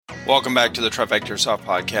Welcome back to the Trifecta Soft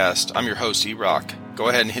Podcast. I'm your host, E-Rock. Go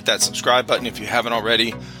ahead and hit that subscribe button if you haven't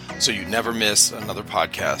already so you never miss another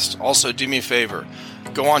podcast. Also, do me a favor.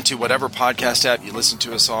 Go on to whatever podcast app you listen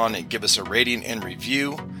to us on and give us a rating and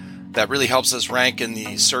review. That really helps us rank in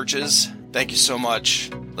the searches. Thank you so much.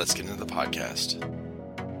 Let's get into the podcast.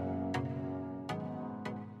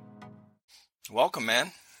 Welcome,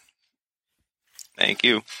 man. Thank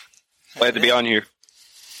you. Glad to be on here.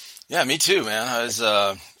 Yeah, me too, man.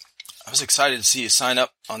 I was excited to see you sign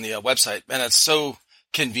up on the website. Man, it's so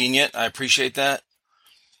convenient. I appreciate that.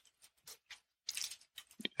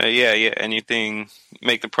 Yeah. Anything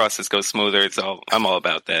make the process go smoother. I'm all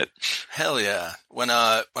about that. Hell yeah. When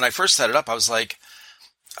I first set it up, I was like,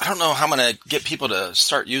 I don't know how I'm going to get people to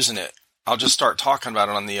start using it. I'll just start talking about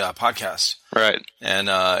it on the podcast. Right. And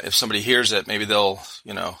if somebody hears it, maybe they'll,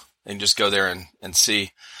 they can just go there and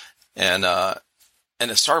see. And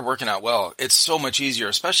it started working out well. It's so much easier,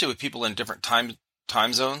 especially with people in different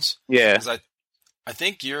time zones. Yeah. Because I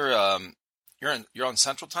think you're on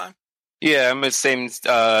Central Time. Yeah, I'm the same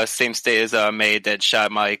state as May, Deadshot,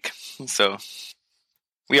 Mike. So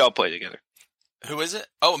we all play together. Who is it?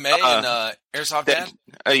 Oh, May and Airsoft Dad?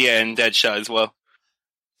 Yeah, and Deadshot as well.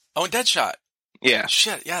 Oh, and Deadshot. Yeah.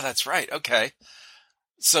 Shit. Yeah, that's right. Okay.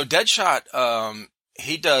 So Deadshot,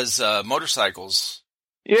 he does motorcycles.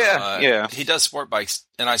 Yeah. He does sport bikes,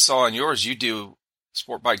 and I saw on yours you do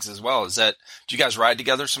sport bikes as well. Do you guys ride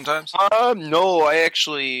together sometimes? No, I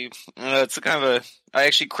actually I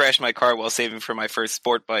actually crashed my car while saving for my first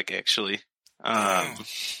sport bike. Actually,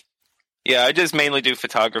 yeah, I just mainly do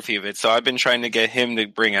photography of it, so I've been trying to get him to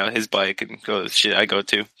bring out his bike and go to the shit I go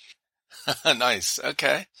to. Nice.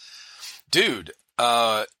 Okay, dude.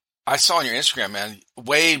 I saw on your Instagram, man,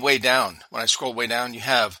 way down. When I scrolled way down, you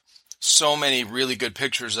have so many really good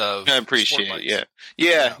pictures of. I appreciate it.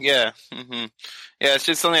 Yeah. Mm-hmm. Yeah, it's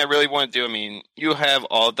just something I really want to do. I mean, you have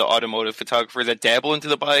all the automotive photographers that dabble into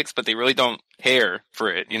the bikes, but they really don't care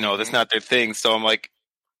for it. That's not their thing. So I'm like,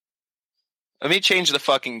 let me change the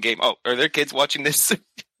fucking game. Oh, are there kids watching this?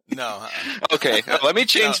 No. Okay, let me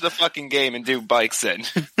change the fucking game and do bikes then.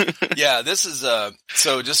 Yeah, this is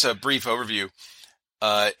so just a brief overview.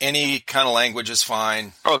 Any kind of language is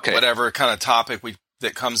fine. Okay. Whatever kind of topic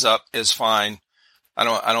that comes up is fine. I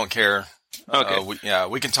don't care. Okay.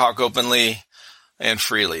 We can talk openly and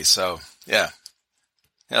freely. So yeah,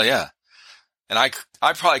 hell yeah. And I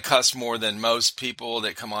probably cuss more than most people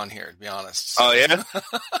that come on here, to be honest. So. Oh yeah.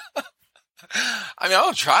 I mean, I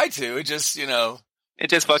don't try to. It just it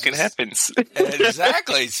just fucking happens.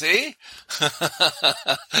 Exactly. See?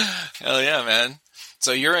 Hell yeah, man.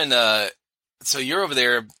 So you're you're over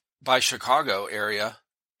there by Chicago area.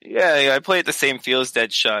 Yeah, I play at the same field as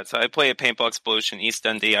Deadshot. So I play at Paintball Explosion, East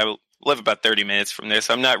Dundee. I live about 30 minutes from there,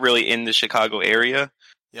 so I'm not really in the Chicago area.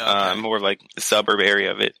 Yeah, okay. More like the suburb area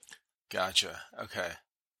of it. Gotcha. Okay.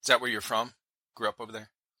 Is that where you're from? Grew up over there?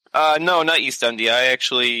 No, not East Dundee. I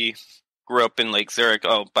actually grew up in Lake Zurich.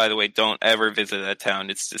 Oh, by the way, don't ever visit that town.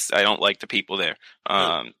 It's just, I don't like the people there.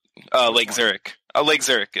 Lake Zurich. Lake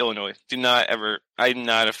Zurich, Illinois. I'm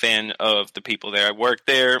not a fan of the people there. I worked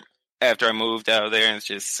there after I moved out of there, and it's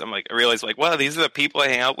just, I realized, wow, these are the people I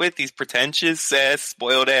hang out with, these pretentious ass,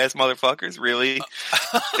 spoiled ass motherfuckers, really?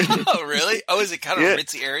 Oh, really? Oh, is it kind of a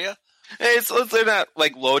ritzy area? They're not,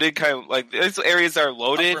 loaded, kind of, these areas are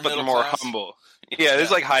loaded, but they're more humble. Yeah, there's,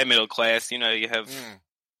 high middle class, you have,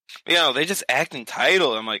 they just act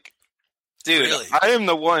entitled. I'm like, dude, really? I am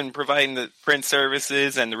the one providing the print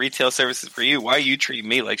services and the retail services for you. Why you treat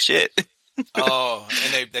me like shit? Oh,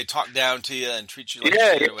 and they talk down to you and treat you like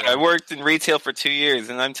shit or whatever. I worked in retail for 2 years,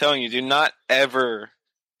 and I'm telling you, do not ever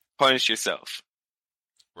punish yourself.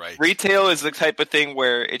 Right. Retail is the type of thing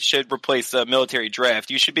where it should replace a military draft.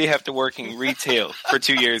 You should have to work in retail for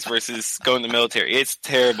 2 years versus going to the military. It's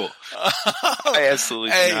terrible. I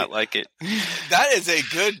absolutely do not like it. That is a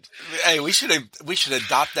good. Hey, we should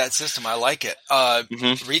adopt that system. I like it.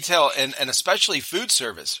 Retail and especially food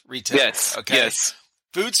service retail. Yes. Okay. Yes.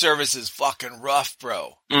 Food service is fucking rough,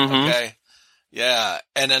 bro. Mm-hmm. Okay. Yeah.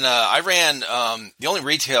 And then I ran the only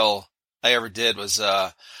retail I ever did was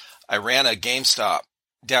I ran a GameStop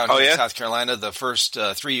down in South Carolina the first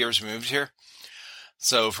 3 years we moved here.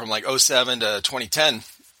 So from 2007 to 2010.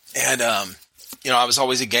 And I was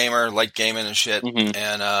always a gamer, liked gaming and shit.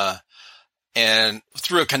 Mm-hmm. And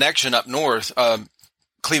through a connection up north,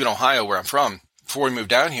 Cleveland, Ohio, where I'm from, before we moved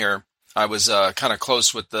down here, I was kind of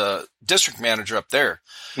close with the district manager up there.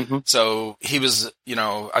 Mm-hmm. So he was,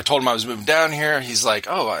 I told him I was moving down here. He's like,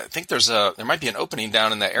 oh, I think there might be an opening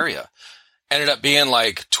down in that area. Ended up being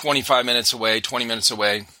 25 minutes away, 20 minutes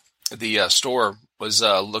away. The store was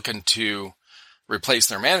looking to replace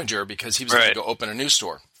their manager because he was going to go open a new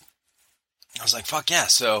store. I was like, fuck yeah.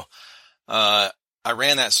 So, I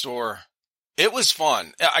ran that store. It was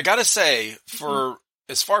fun. I got to say, for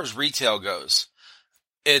as far as retail goes,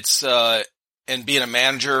 it's, and being a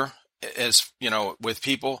manager is, with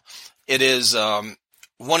people, it is,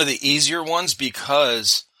 one of the easier ones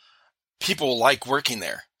because people like working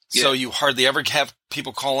there. Yeah. So you hardly ever have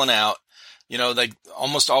people calling out, they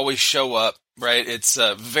almost always show up, right? It's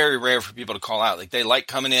very rare for people to call out. Like they like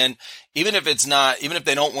coming in, even if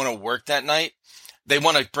they don't want to work that night, they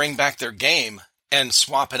want to bring back their game and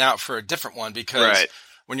swap it out for a different one because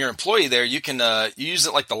when you're an employee there, you can, you use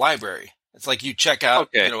it like the library. It's like you check out,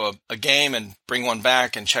 a game and bring one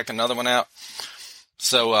back and check another one out.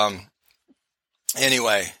 So,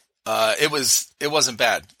 anyway, it wasn't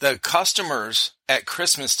bad. The customers at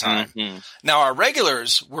Christmas time, now our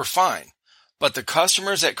regulars were fine, but the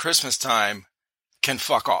customers at Christmas time can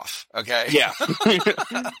fuck off. Okay. Yeah.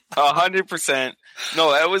 100%.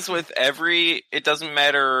 No, that was with it doesn't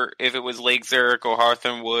matter if it was Lake Zurich or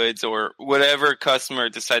Hawthorne Woods or whatever customer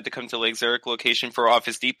decided to come to Lake Zurich location for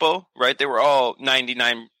Office Depot, right? They were all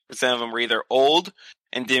 99% of them were either old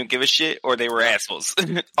and didn't give a shit, or they were assholes.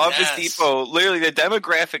 Office Depot, literally the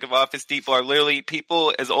demographic of Office Depot are literally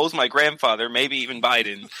people as old as my grandfather, maybe even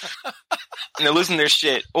Biden, and they're losing their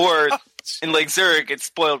shit. Or in Lake Zurich, it's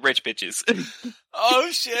spoiled rich bitches.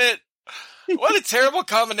 Oh shit! What a terrible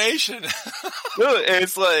combination.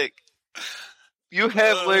 It's like you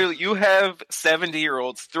have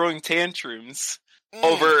 70-year-olds throwing tantrums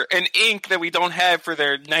over an ink that we don't have for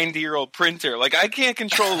their 90-year-old printer. Like, I can't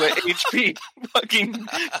control what HP fucking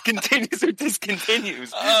continues or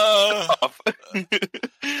discontinues.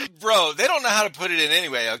 Bro, they don't know how to put it in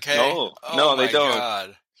anyway, okay? No, they don't.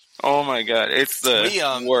 God. Oh my god, it's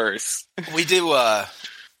the worst. We do, I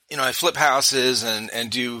flip houses and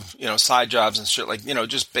do, side jobs and shit, like,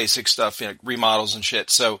 just basic stuff, remodels and shit.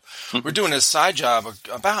 So we're doing this side job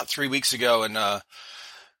about 3 weeks ago, and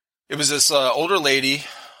it was this older lady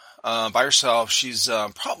by herself. She's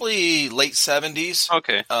probably late 70s.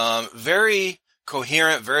 Okay. Very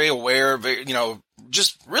coherent, very aware, very,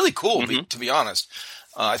 just really cool, to be honest.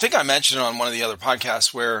 I think I mentioned on one of the other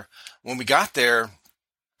podcasts where when we got there,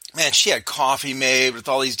 man, she had coffee made with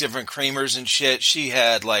all these different creamers and shit. She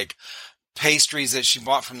had like pastries that she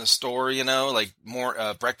bought from the store, like more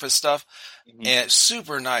breakfast stuff. And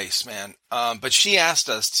super nice, man. But she asked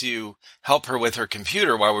us to help her with her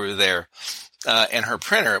computer while we were there. And her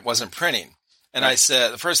printer, it wasn't printing. And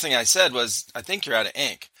the first thing I said was, I think you're out of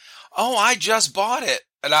ink. Oh, I just bought it.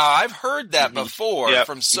 Now, I've heard that before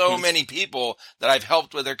from so many people that I've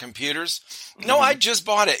helped with their computers. No, I just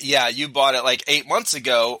bought it. Yeah, you bought it like 8 months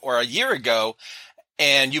ago or a year ago,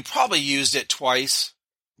 and you probably used it twice,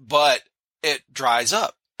 but it dries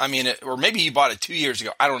up. I mean, or maybe you bought it 2 years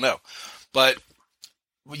ago. I don't know. But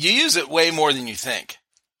you use it way more than you think.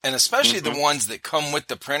 And especially the ones that come with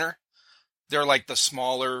the printer. They're like the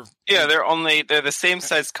smaller. Yeah, they're the same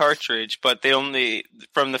size cartridge, but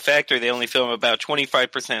from the factory, they only film about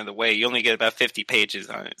 25% of the way. You only get about 50 pages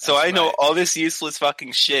on it. So I know all this useless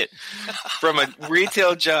fucking shit from a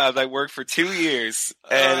retail job I worked for 2 years.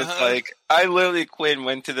 And it's like, I literally quit and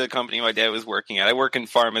went to the company my dad was working at. I work in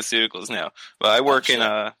pharmaceuticals now. But I work in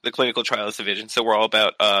the clinical trials division. So we're all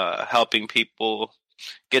about helping people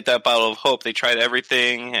get that bottle of hope. They tried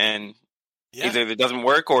everything and either it doesn't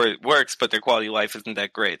work or it works, but their quality of life isn't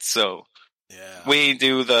that great. So we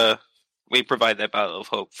provide that bottle of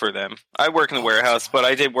hope for them. I work in the warehouse, but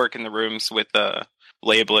I did work in the rooms with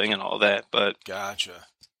labeling and all that. But gotcha.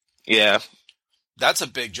 Yeah. That's a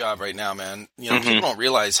big job right now, man. People don't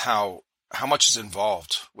realize how much is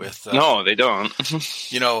involved with no, they don't.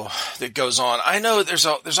 That goes on. I know there's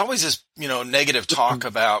always this, negative talk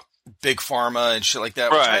about big pharma and shit like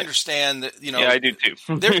that, which I understand that, Yeah, I do too.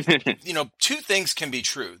 There, two things can be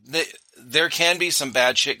true. There can be some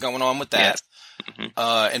bad shit going on with that,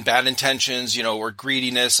 and bad intentions, or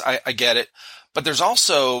greediness. I get it. But there's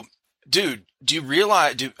also, dude,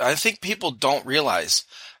 I think people don't realize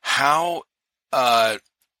how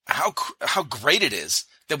great it is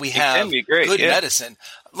that we have good medicine.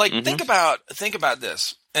 Like, think about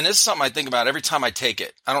this. And this is something I think about every time I take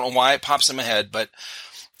it. I don't know why it pops in my head, but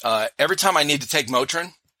every time I need to take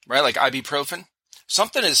Motrin, right, like ibuprofen,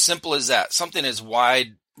 something as simple as that, something as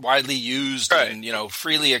widely used and,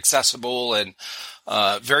 freely accessible and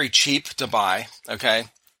very cheap to buy, okay?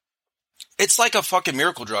 It's like a fucking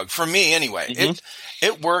miracle drug, for me anyway.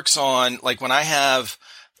 It works on, like, when I have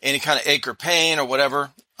any kind of ache or pain or whatever,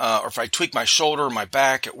 or if I tweak my shoulder or my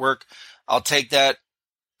back at work, I'll take that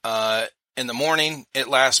in the morning. It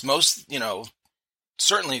lasts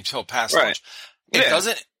certainly until past lunch. It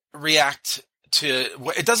doesn't react to,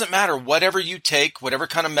 it doesn't matter whatever you take, whatever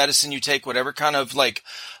kind of medicine you take, whatever kind of like,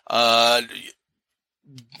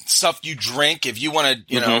 stuff you drink. If you want to,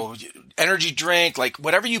 you know, energy drink, like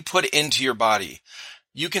whatever you put into your body,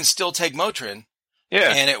 you can still take Motrin.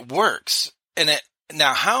 Yeah. And it works.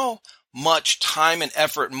 Now how much time and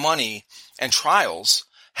effort, money and trials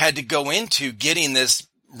had to go into getting this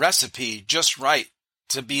recipe just right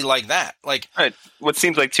to be like that? Like, right. What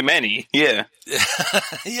seems like too many. Yeah.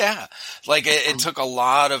 Yeah. Like it took a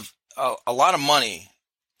lot of money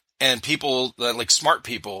and people, like smart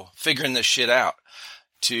people, figuring this shit out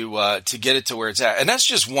to get it to where it's at. And that's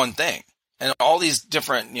just one thing. And all these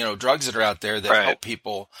different, you know, drugs that are out there that help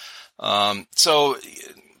people. So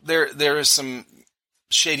there is some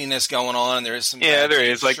shadiness going on. There is some, there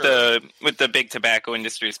is, like with the big tobacco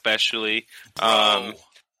industry, especially.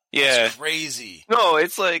 It's crazy. No,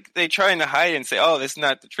 it's like they trying to hide and say, "Oh, this is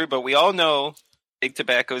not the truth." But we all know big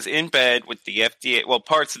tobacco is in bed with the FDA. Well,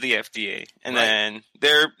 parts of the FDA, and then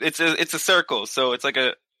it's a circle. So it's like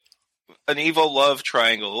an evil love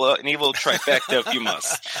triangle, an evil trifecta, if you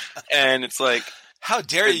must. And it's like, how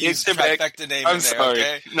dare you use trifecta name? I'm sorry.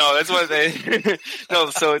 Okay? No, that's what they. No,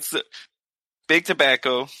 so it's big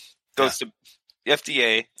tobacco goes to the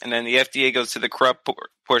FDA, and then the FDA goes to the corrupt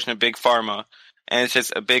portion of big pharma, and it's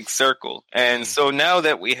just a big circle. And so now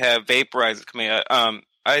that we have vaporizers coming out,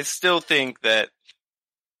 I still think that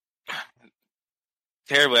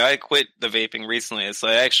terribly. I quit the vaping recently. So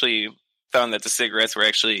I actually found that the cigarettes were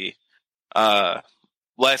actually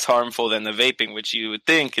less harmful than the vaping, which you would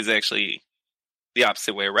think is actually the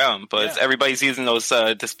opposite way around. But everybody's using those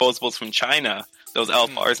disposables from China, those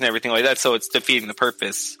LPRs and everything like that, so it's defeating the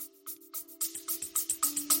purpose.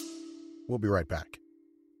 We'll be right back.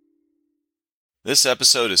 This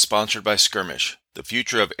episode is sponsored by Skirmish, the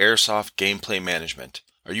future of airsoft gameplay management.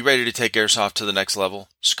 Are you ready to take airsoft to the next level?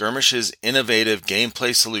 Skirmish's innovative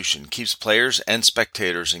gameplay solution keeps players and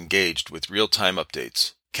spectators engaged with real-time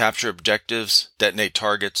updates. Capture objectives, detonate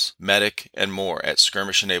targets, medic, and more at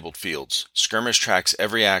Skirmish-enabled fields. Skirmish tracks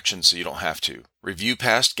every action so you don't have to. Review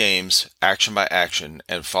past games, action by action,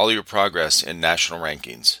 and follow your progress in national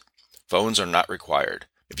rankings. Phones are not required.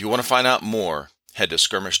 If you want to find out more, head to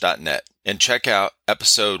skirmish.net and check out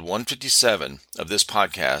episode 157 of this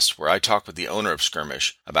podcast where I talk with the owner of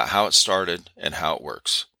Skirmish about how it started and how it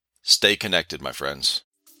works. Stay connected, my friends.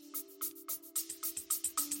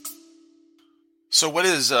 So what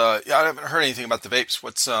is, I haven't heard anything about the vapes.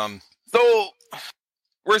 What's, So,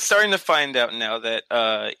 we're starting to find out now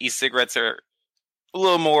that e-cigarettes are a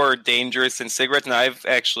little more dangerous than cigarettes, and I've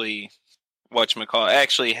actually,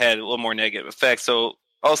 actually had a little more negative effects. So,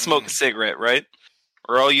 I'll smoke a cigarette, right?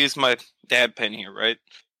 Or I'll use my dab pen here, right?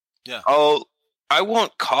 Yeah. I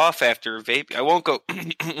won't cough after vaping. I won't go,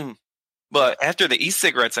 but after the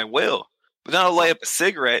e-cigarettes, I will. But then I'll light up a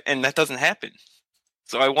cigarette, and that doesn't happen.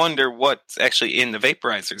 So I wonder what's actually in the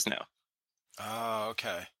vaporizers now. Oh,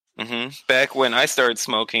 okay. Back when I started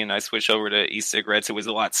smoking and I switched over to e-cigarettes, it was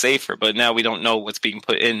a lot safer. But now we don't know what's being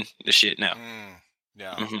put in the shit now.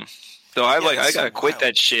 Yeah. So I gotta quit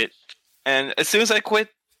that shit. And as soon as I quit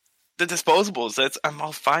the disposables, I'm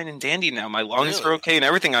all fine and dandy now. My lungs are okay and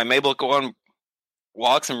everything. I'm able to go on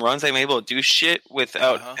walks and runs. I'm able to do shit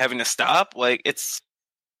without having to stop. Like, it's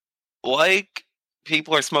like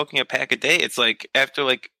people are smoking a pack a day. It's like after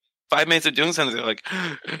like 5 minutes of doing something, they're like,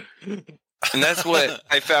 and that's what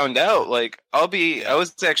I found out. Like, I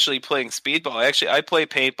was actually playing speedball. Actually, I play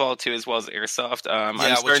paintball too, as well as airsoft. I'm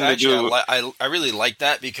starting to do. I really like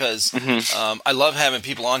that because I love having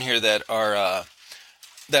people on here that are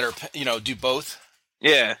do both.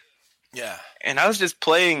 Yeah. Yeah. And I was just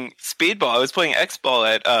playing speedball. I was playing X-ball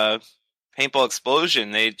at Paintball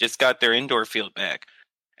Explosion. They just got their indoor field back.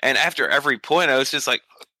 And after every point, I was just like,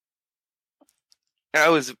 I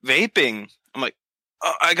was vaping. I'm like,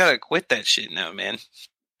 oh, I gotta quit that shit now, man.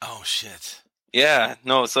 Oh, shit. Yeah,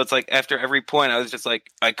 no, so it's like after every point, I was just like,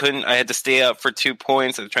 I had to stay up for 2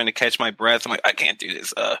 points. I was trying to catch my breath. I'm like, I can't do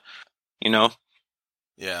this,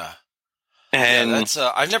 Yeah. And that's,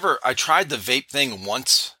 I tried the vape thing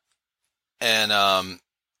once, and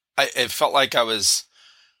it felt like I was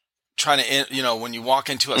trying to, when you walk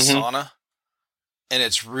into a sauna, and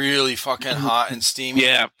it's really fucking hot and steamy.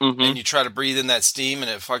 Yeah. And you try to breathe in that steam, and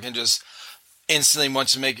it fucking just instantly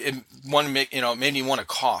made me want to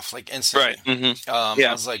cough, like instantly. Right.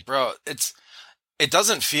 I was like, bro, it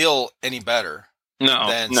doesn't feel any better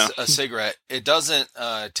than a cigarette. It doesn't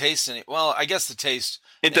taste any. Well, I guess the taste.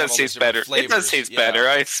 It does taste better. It does taste better.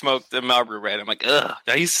 I smoked the Marlboro Red. I'm like, ugh.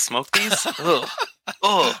 I used to smoke these. Ugh.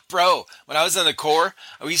 Oh, bro. When I was in the Corps,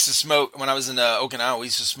 we used to smoke. When I was in Okinawa, we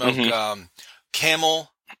used to smoke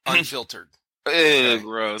Camel unfiltered. Ew,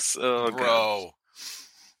 gross. Oh, Bro. God.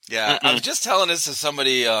 Yeah, I was just telling this to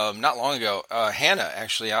somebody not long ago. Hannah,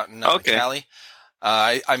 actually, out in Okay. Cali.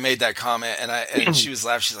 I made that comment, and she was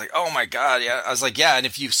laughing. She's like, "Oh my God, yeah." I was like, "Yeah." And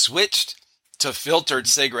if you switched to filtered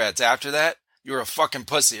cigarettes after that, you're a fucking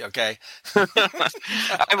pussy. Okay.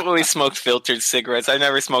 I've always smoked filtered cigarettes. I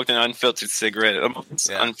never smoked an unfiltered cigarette. The most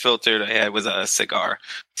Yeah. unfiltered I had was a cigar.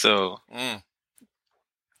 So,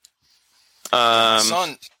 My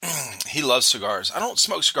son, he loves cigars. I don't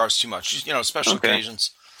smoke cigars too much, special Okay.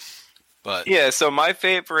 occasions. But yeah, so my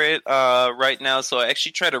favorite right now, so I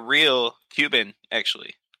actually tried a real Cuban,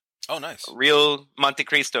 actually. oh, nice. Real Monte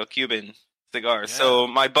Cristo Cuban cigar. Yeah. So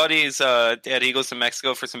my buddy's dad, he goes to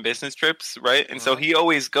Mexico for some business trips, right? And so he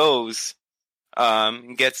always goes,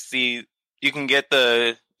 you can get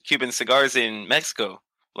the Cuban cigars in Mexico,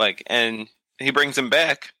 and he brings them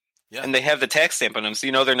back, and they have the tax stamp on them, so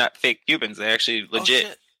they're not fake Cubans. They're actually legit. Oh,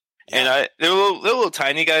 shit. Yeah. And they're little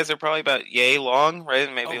tiny guys. They're probably about yay long,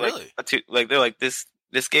 right? Maybe really? they're like this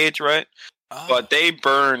gauge, right? Oh, But they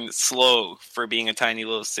burn slow for being a tiny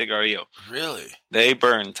little cigarillo. really? They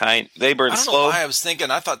burn tiny. They burn I don't slow. know why I was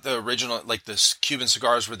thinking. I thought the original, like the Cuban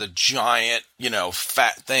cigars, were the giant,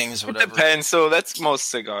 fat things. Or It whatever. depends. So that's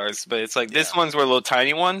most cigars, but it's like this ones were little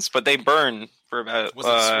tiny ones, but they burn for about. Was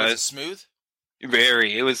it smooth?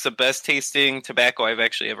 Very. It was the best tasting tobacco I've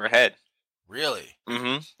actually ever had. Really?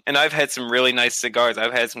 Mm-hmm. And I've had some really nice cigars.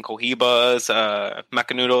 I've had some Cohibas,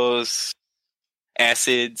 Macanudos,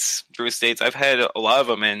 Acids, Drew Estates. I've had a lot of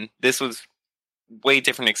them, and this was way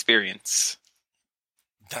different experience.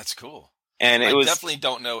 That's cool. And I definitely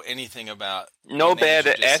don't know anything about. No bad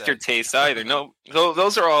aftertaste either. No,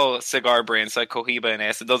 those are all cigar brands like Cohiba and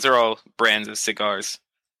Acid. Those are all brands of cigars.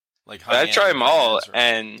 Like I've tried them all,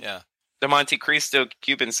 and yeah. the Monte Cristo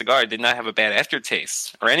Cuban cigar did not have a bad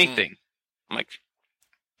aftertaste or anything. I'm like,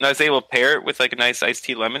 and I was able to pair it with like a nice iced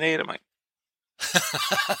tea lemonade. I'm like,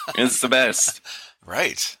 it's the best.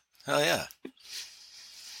 Right. Hell yeah.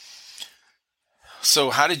 So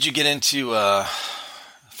how did you get into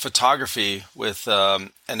photography with,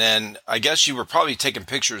 and then I guess you were probably taking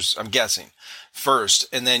pictures, I'm guessing, first,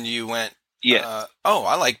 and then you went, yeah.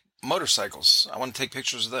 I like motorcycles. I want to take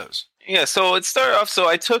pictures of those. Yeah, so it started off, so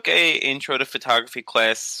I took a intro to photography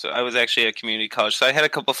class. So I was actually at community college, so I had a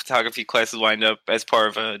couple of photography classes lined up as part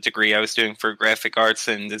of a degree I was doing for graphic arts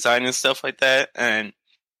and design and stuff like that. And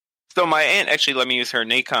so my aunt actually let me use her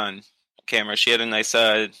Nikon camera. She had a nice,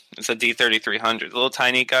 it's a D3300, a little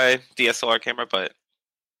tiny guy DSLR camera, but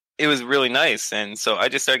it was really nice. And so I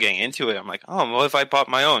just started getting into it. I'm like, oh, what if I bought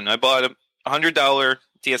my own? I bought a $100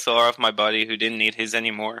 DSLR off my buddy who didn't need his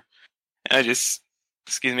anymore. And I just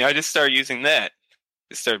started using that.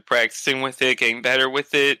 I started practicing with it, getting better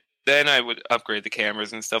with it. Then I would upgrade the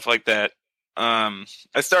cameras and stuff like that. I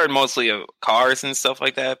started mostly of cars and stuff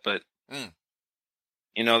like that, but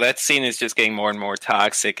that scene is just getting more and more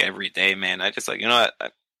toxic every day, man. I just like, what?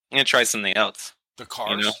 I'm gonna try something else. The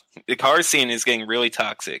cars? The car scene is getting really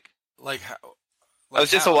toxic. Like how? Like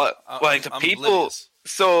just a lot. Like the people. Oblivious.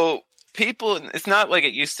 So people, it's not like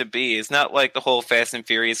it used to be. It's not like the whole Fast and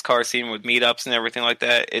Furious car scene with meetups and everything like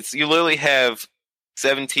that. It's you literally have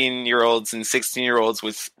 17-year-olds and 16-year-olds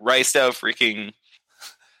with riced out freaking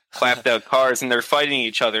clapped out cars, and they're fighting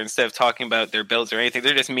each other instead of talking about their builds or anything.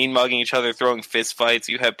 They're just mean mugging each other, throwing fist fights.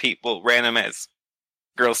 You have people random as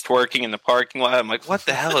girls twerking in the parking lot. I'm like, what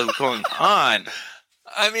the hell is going on?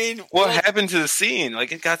 I mean, what happened to the scene?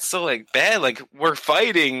 Like, it got so bad. Like, we're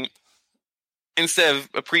fighting instead of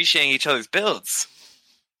appreciating each other's builds.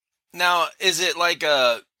 Now, is it like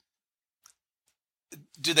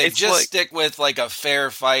do they stick with like a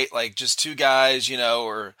fair fight, like just two guys,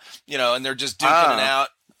 or and they're just duking it out?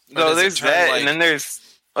 No, there's that, and then there's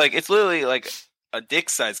it's literally like a dick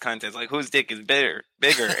size contest, like whose dick is bigger,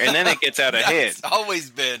 and then it gets out of hand. It's always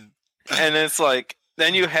been. And it's like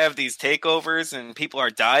then you have these takeovers, and people are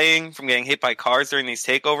dying from getting hit by cars during these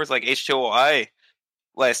takeovers, like H2OI.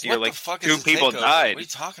 Last year, like 2 people died. What are you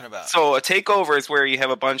talking about? So a takeover is where you have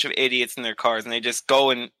a bunch of idiots in their cars and they just go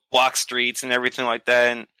and block streets and everything like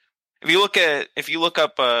that. And if you look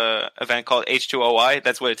up a event called H2OI,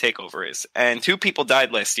 that's what a takeover is. And 2 people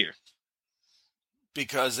died last year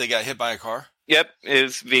because they got hit by a car. Yep, it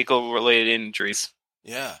was vehicle related injuries.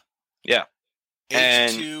 Yeah.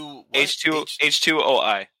 H2OI.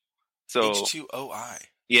 So H2OI.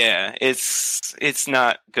 Yeah, it's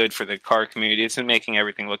not good for the car community. It's making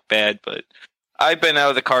everything look bad, but I've been out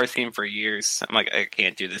of the car scene for years. I'm like, I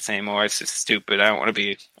can't do this anymore. It's just stupid. I don't want to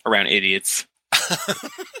be around idiots.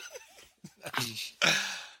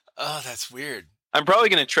 Oh, that's weird. I'm probably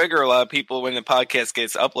going to trigger a lot of people when the podcast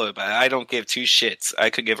gets uploaded, but I don't give two shits. I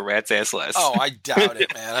could give a rat's ass less. Oh, I doubt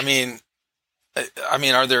it, man. I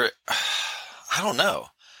mean, are there? I don't know.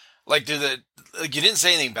 Like, you didn't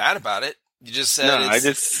say anything bad about it. You just said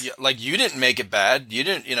you didn't make it bad. You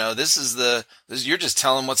didn't. You're just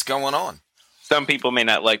telling what's going on. Some people may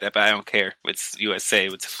not like that, but I don't care. It's USA.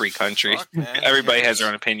 It's a free country. Fuck, man. Everybody has their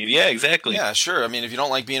own opinion. Yeah, exactly. Yeah, sure. I mean, if you don't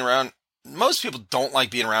like being around, most people don't like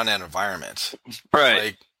being around that environment. Right.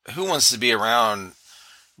 Like, who wants to be around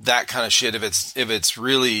that kind of shit if it's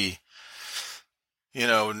really,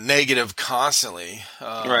 negative constantly?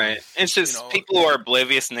 Right. It's just people who are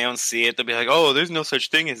oblivious and they don't see it. They'll be like, "Oh, there's no such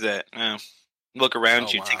thing as that." No. Look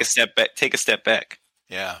around you. Wow. Take a step back. Take a step back.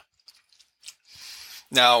 Yeah.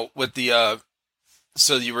 Now, with the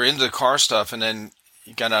so you were into the car stuff, and then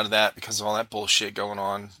you got out of that because of all that bullshit going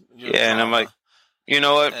on. And I'm like, you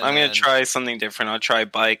know what? I'm going to try something different. I'll try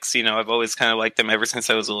bikes. I've always kind of liked them ever since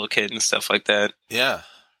I was a little kid and stuff like that. Yeah.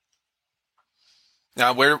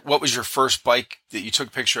 Now, what was your first bike that you took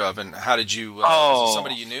a picture of, and how did you? Was it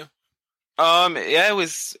somebody you knew? Yeah, it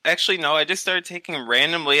was actually no. I just started taking them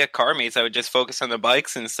randomly at car meets. I would just focus on the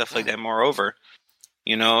bikes and stuff like that. Moreover,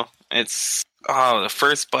 it's the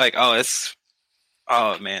first bike.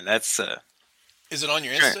 Oh man, that's. Is it on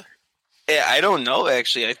your Insta? Yeah, I don't know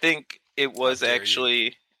actually. I think it was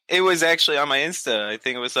actually on my Insta. I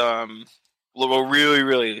think it was really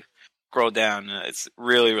really scroll down. It's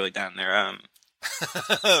really really down there.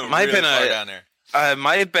 Might have been down there.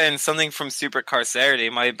 Might have been something from Supercar Saturday.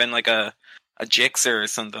 It might have been like a Gixxer or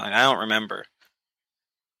something. I don't remember.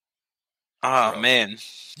 Oh man,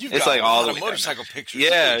 it's like all the motorcycle pictures.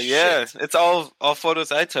 Yeah. It's all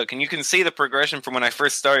photos I took, and you can see the progression from when I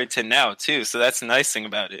first started to now too. So that's the nice thing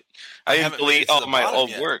about it. I didn't delete all my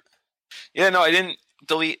old work. Yeah, no, I didn't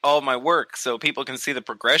delete all my work, so people can see the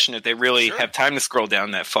progression if they really have time to scroll down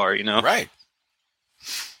that far. Right.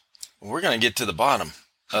 We're gonna get to the bottom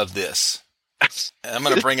of this. I'm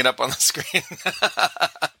gonna bring it up on the screen.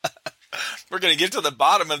 We're gonna get to the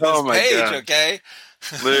bottom of this page, God. Okay?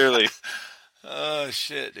 Literally. Oh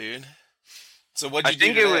shit, dude. So what did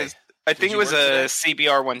you do today? I think it was a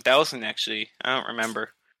CBR 1000 actually. I don't remember.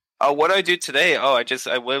 What I do today? I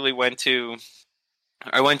literally went to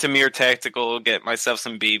Mirror Tactical, get myself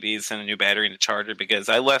some BBs and a new battery and a charger because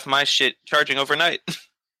I left my shit charging overnight.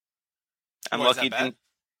 I'm lucky.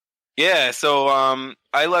 Yeah, so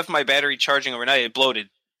I left my battery charging overnight. It bloated.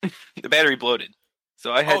 The battery bloated.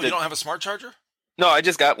 So I had. You don't have a smart charger? No, I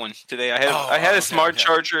just got one today. I had a smart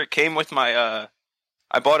charger. It came with my.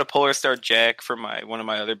 I bought a Polar Star jack for one of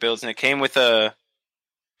my other builds, and it came with an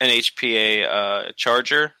HPA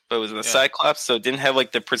charger, but it was in the Cyclops, so it didn't have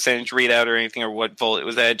like the percentage readout or anything or what volt it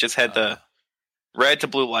was at. It just had the red to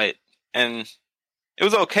blue light, and it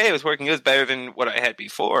was okay. It was working. It was better than what I had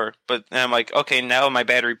before. But then I'm like, okay, now my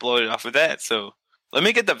battery bloated off of that, so let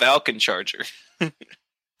me get the Valken charger.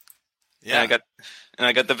 Yeah, and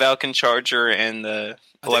I got the Valken charger and the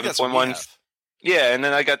 11.1. Yeah, and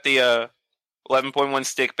then I got the 11.1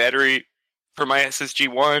 stick battery for my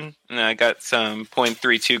SSG1, and then I got some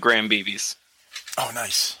 0.32 gram BBs. Oh,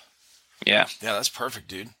 nice. Yeah, that's perfect,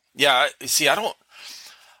 dude. Yeah,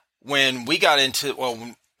 when we got into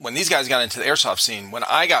when these guys got into the airsoft scene, when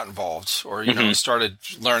I got involved, or started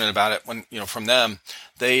learning about it, when from them,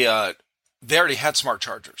 they already had smart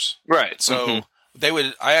chargers, right? So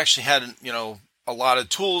I actually had a lot of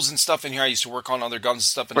tools and stuff in here. I used to work on other guns and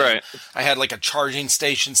stuff, and I had like a charging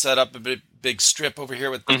station set up, a big strip over here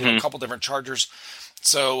with a couple different chargers.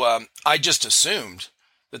 So I just assumed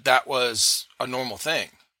that was a normal thing,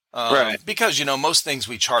 right? Because most things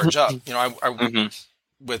we charge up.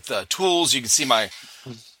 With tools, you can see my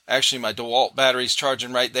DeWalt battery's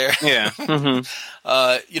charging right there. Yeah.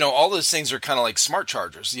 All those things are kind of like smart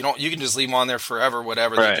chargers. You can just leave them on there forever,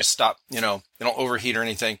 whatever. They just stop, they don't overheat or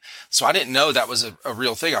anything. So I didn't know that was a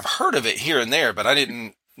real thing. I've heard of it here and there, but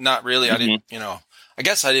not really. I didn't, I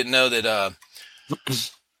guess I didn't know that,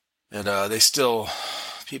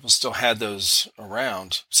 people still had those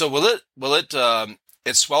around. So will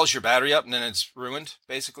it swells your battery up and then it's ruined,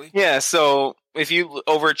 basically? Yeah, so if you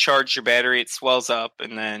overcharge your battery, it swells up,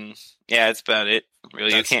 and then, that's about it.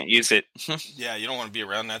 Really, you can't use it. Yeah, you don't want to be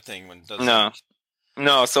around that thing when it does.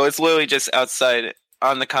 No, so it's literally just outside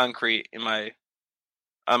on the concrete on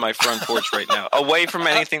my front porch right now, away from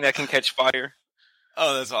anything that can catch fire.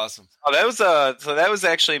 Oh, that's awesome. Oh, that was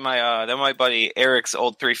actually my buddy Eric's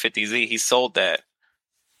old 350Z. He sold that.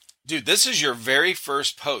 Dude, this is your very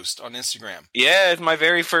first post on Instagram. Yeah, it's my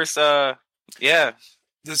very first,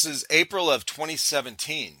 This is April of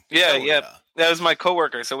 2017. Yeah. That was my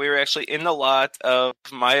coworker. So we were actually in the lot of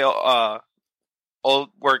my old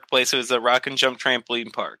workplace. It was a rock and jump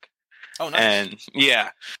trampoline park. Oh, nice. And yeah,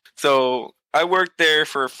 so I worked there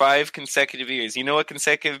for 5 consecutive years. You know what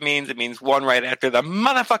consecutive means? It means one right after the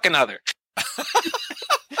motherfucking other.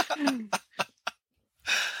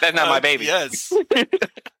 That's not my baby. Yes.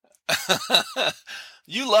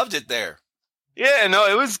 You loved it there. Yeah, no,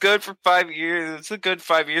 it was good for 5 years. It's a good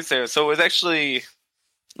 5 years there. So it was actually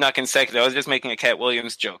not consecutive. I was just making a Cat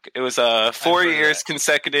Williams joke. It was 4 years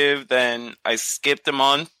consecutive. Then I skipped a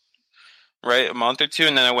month, right? A month or two.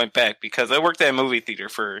 And then I went back because I worked at a movie theater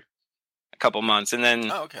for a couple months. And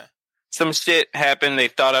then some shit happened. They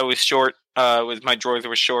thought I was short. With my drawers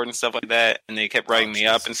were short and stuff like that. And they kept writing me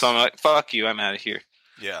up. And so I'm like, fuck you. I'm out of here.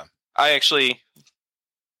 Yeah. I actually,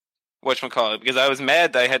 whatchamacallit, because I was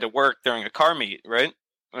mad that I had to work during a car meet, right?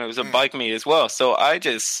 When it was a bike meet as well. So I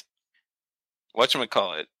just,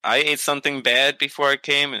 whatchamacallit, I ate something bad before I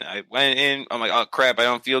came, and I went in. I'm like, oh crap, I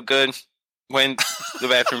don't feel good. Went to the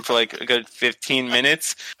bathroom for like a good 15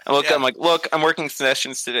 minutes. I'm like, look, I'm working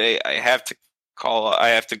sessions today. I have to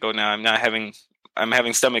go now. I'm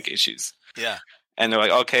having stomach issues. Yeah. And they're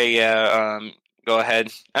like, okay, yeah, go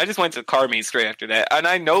ahead. I just went to the car meet straight after that, and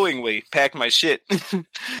I knowingly packed my shit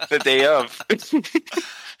the day of.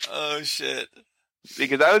 Oh shit!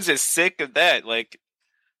 Because I was just sick of that. Like,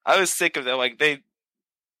 I was sick of that. Like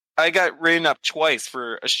I got written up twice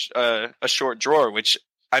for a short drawer, which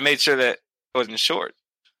I made sure that it wasn't short.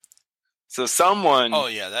 So someone,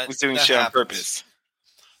 was doing shit on purpose.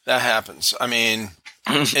 That happens. I mean,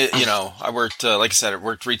 I worked, like I said, I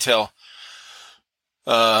worked retail.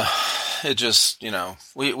 It just,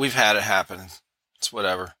 we've had it happen. It's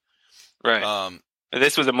whatever. Right.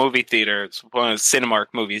 This was a movie theater. It's one of the Cinemark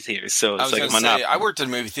movie theaters. So it's like a monopoly. I worked in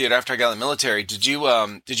a movie theater after I got in the military. Did you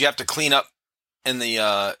have to clean up in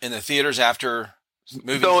the theaters after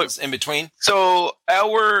movies in between? So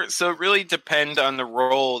it really depend on the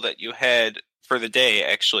role that you had for the day,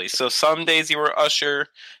 actually. So some days you were usher,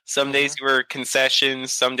 some days you were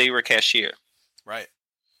concessions, some day you were cashier. Right.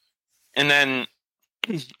 And then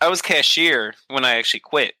I was cashier when I actually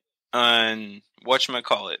quit on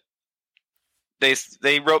whatchamacallit.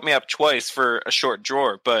 They wrote me up twice for a short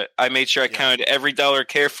drawer, but I made sure I counted every dollar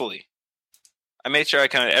carefully.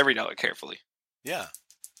 Yeah.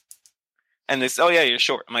 And this, you're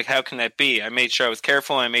short. I'm like, how can that be? I made sure I was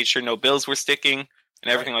careful. And I made sure no bills were sticking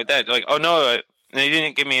and everything like that. They're like, oh no, and they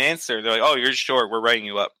didn't give me an answer. They're like, oh, you're short. We're writing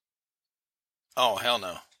you up. Oh hell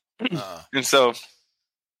no. And so,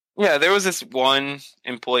 yeah, there was this one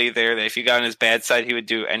employee there that if you got on his bad side, he would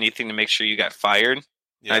do anything to make sure you got fired.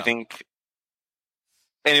 Yeah. I think,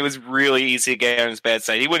 and it was really easy to get on his bad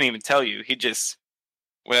side. He wouldn't even tell you. He just,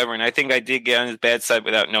 whatever. And I think I did get on his bad side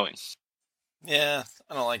without knowing. Yeah,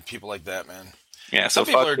 I don't like people like that, man. Yeah, some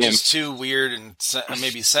people are just too weird and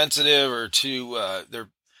maybe sensitive, or too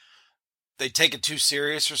they take it too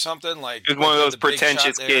serious or something. Like, it was one of those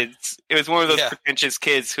pretentious kids. It was one of those pretentious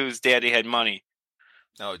kids whose daddy had money.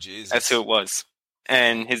 Oh, Jesus. That's who it was.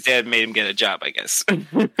 And his dad made him get a job, I guess.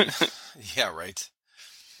 Yeah, right.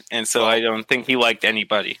 And so I don't think he liked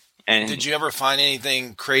anybody. And did you ever find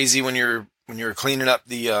anything crazy when you were cleaning up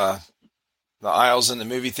the aisles in the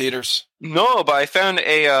movie theaters? No, but I found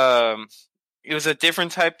it was a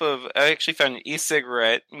different type of, I actually found an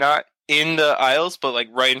e-cigarette, not in the aisles, but like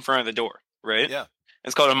right in front of the door, right? Yeah.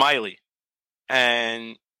 It's called a Miley.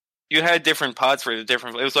 And you had different pods for it. It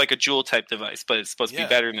was like a Juul type device, but it's supposed to be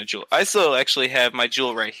better than a Juul. I still actually have my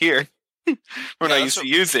Juul right here when I used to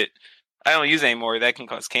use it. I don't use it anymore. That can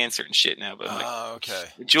cause cancer and shit now. But okay.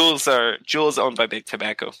 Juul's owned by Big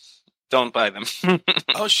Tobacco. Don't buy them.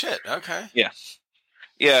 Oh shit! Okay.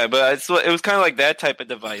 Yeah, but it was kind of like that type of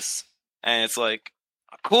device, and it's like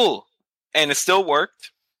cool, and it still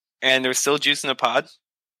worked, and there was still juice in the pod.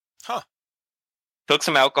 Huh. Took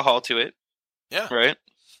some alcohol to it. Yeah. Right.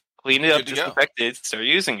 Cleaned it up, disinfected, started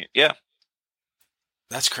using it. Yeah.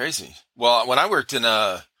 That's crazy. Well, when I worked in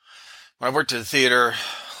the theater,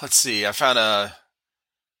 let's see, I found a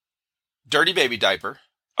dirty baby diaper.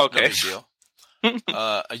 Okay. No big deal.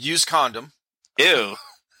 A used condom. Ew.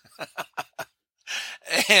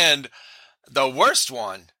 And the worst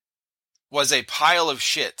one was a pile of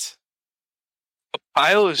shit. A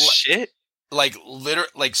pile of shit? Like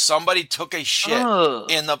somebody took a shit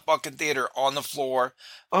in the fucking theater on the floor.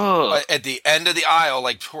 At the end of the aisle,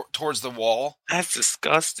 like towards the wall. That's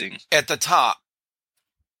disgusting. At the top.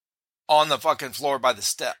 On the fucking floor by the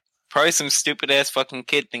step. Probably some stupid ass fucking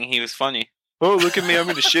kid thinking he was funny. Oh, look at me, I'm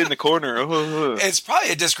gonna shit in the corner. It's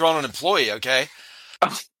probably a disgruntled employee, okay?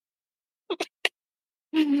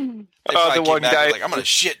 The one guy like, I'm gonna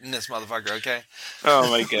shit in this motherfucker, okay?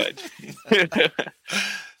 Oh my god.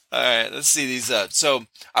 All right, let's see these. So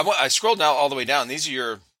I scrolled now all the way down. These are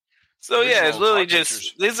your So yeah, it's original literally car just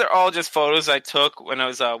pictures. these are all just photos I took when I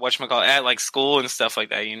was whatchamacallit, at like school and stuff like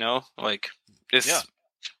that. Like this. Yeah.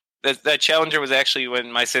 That Challenger was actually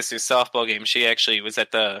when my sister's softball game. She actually was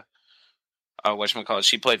at the whatchamacallit.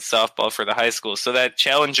 She played softball for the high school. So that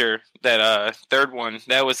Challenger, that third one,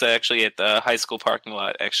 that was actually at the high school parking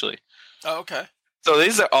lot. Actually. Oh, okay. So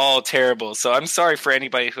these are all terrible. So I'm sorry for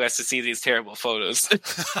anybody who has to see these terrible photos.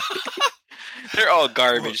 They're all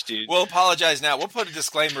garbage, dude. We'll apologize now. We'll put a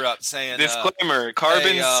disclaimer up saying disclaimer: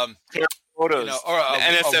 Carbon's hey, photos, or a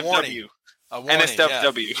NSFW, warning. A warning,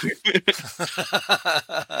 NSFW.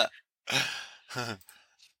 Yeah.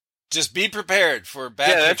 Just be prepared for bad.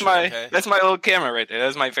 Yeah, pictures, that's my little camera right there. That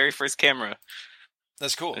was my very first camera.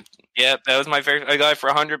 That's cool. Yeah, that was my very. I got it for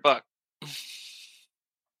 $100.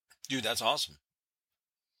 Dude, that's awesome.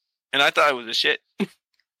 And I thought it was a shit.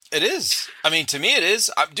 It is. I mean, to me, it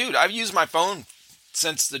is. Dude, I've used my phone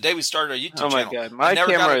since the day we started our YouTube channel. Oh my god, my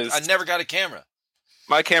camera I never got a camera.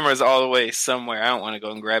 My camera is all the way somewhere. I don't want to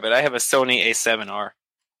go and grab it. I have a Sony A7R.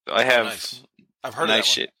 So I have. Nice. I've heard nice of that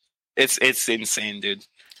shit. It's insane, dude.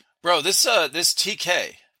 Bro, this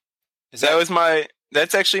TK. That was my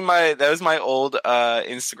old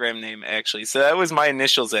Instagram name actually. So that was my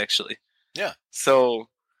initials actually. Yeah. So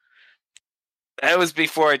that was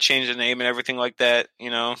before I changed the name and everything like that.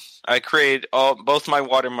 I create both my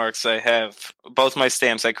watermarks. I have both my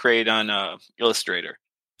stamps. I create on Illustrator.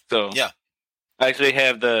 So yeah, I actually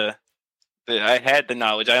have I had the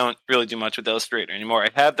knowledge. I don't really do much with Illustrator anymore. I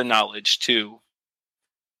have the knowledge to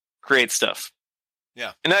create stuff.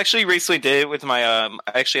 Yeah, and I actually recently did it with my. I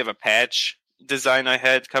actually have a patch design I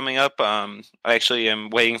had coming up. I actually am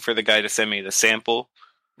waiting for the guy to send me the sample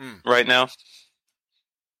right now.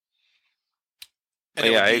 And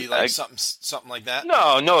it would be like something like that?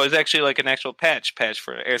 No, it's actually like an actual patch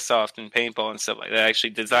for airsoft and paintball and stuff like that. I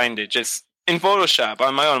actually designed it just in Photoshop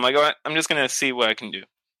on my own. I'm like, I'm just going to see what I can do.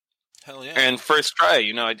 Hell yeah. And first try,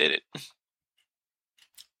 I did it.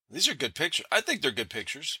 These are good pictures. I think they're good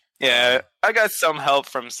pictures. Yeah, I got some help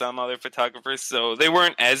from some other photographers, so they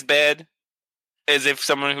weren't as bad as if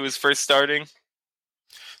someone who was first starting.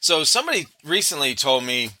 So somebody recently told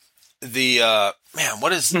me I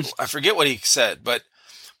forget what he said, but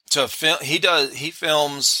to film, he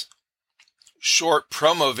films short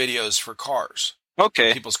promo videos for cars. Okay.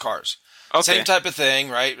 For people's cars. Okay. Same type of thing,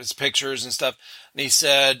 right? It's pictures and stuff. And he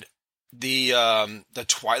said the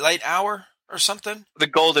twilight hour or something? The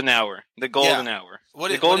golden hour. The golden hour.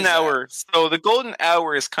 What is hour. So the golden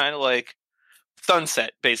hour is kind of like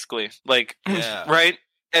sunset, basically. Like, right?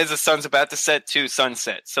 As the sun's about to set to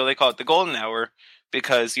sunset. So they call it the golden hour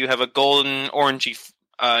because you have a golden orangey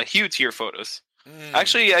hue to your photos.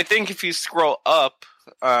 Actually, I think if you scroll up,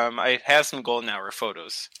 I have some golden hour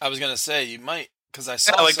photos. I was going to say, you might, because I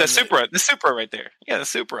saw like the Supra right there. Yeah, the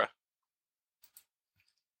Supra.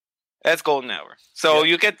 That's golden hour. So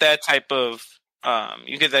you get that type of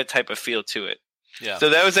feel to it. Yeah. So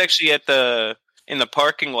that was actually in the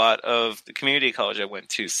parking lot of the community college I went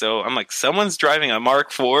to. So I'm like, someone's driving a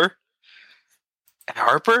Mark IV at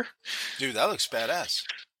Harper? Dude, that looks badass.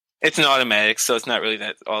 It's an automatic, so it's not really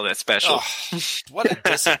all that special. Oh, what a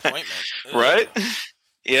disappointment. Right?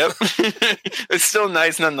 Yep. It's still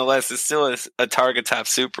nice nonetheless. It's still a Targa Top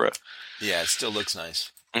Supra. Yeah, it still looks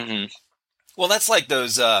nice. Mm-hmm. Well, that's like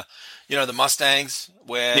those, the Mustangs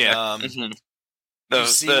when you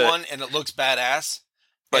see one and it looks badass.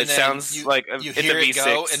 But it sounds like you hear it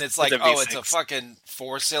go, and it's like, it's a fucking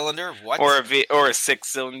 4-cylinder? What? Or a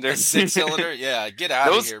 6-cylinder. A 6-cylinder? Yeah, get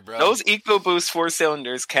out of here, bro. Those EcoBoost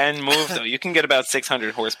 4-cylinders can move, though. You can get about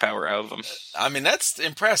 600 horsepower out of them. I mean, that's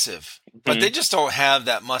impressive. But they just don't have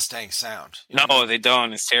that Mustang sound. No, they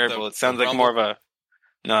don't. It's terrible. It sounds like more of a...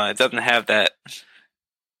 No, it doesn't have that.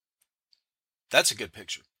 That's a good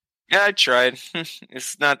picture. Yeah, I tried.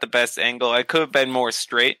 It's not the best angle. I could have been more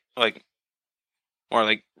straight, more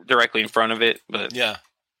like directly in front of it, but yeah.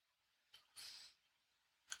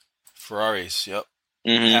 Ferraris, yep.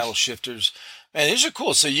 Paddle shifters. Man, these are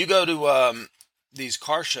cool. So you go to these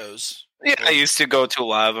car shows. Yeah, I used to go to a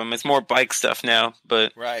lot of them. It's more bike stuff now,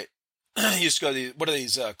 but right. You used to go to what are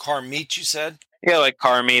these car meets? You said. Yeah, like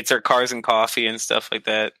car meets or cars and coffee and stuff like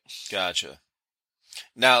that. Gotcha.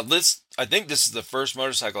 Now I think this is the first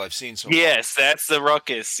motorcycle I've seen so far. Yes, that's the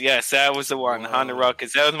Ruckus. Yes, that was the one, Honda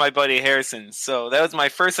Ruckus. That was my buddy Harrison. So that was my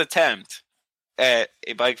first attempt at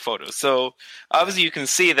a bike photo. So obviously you can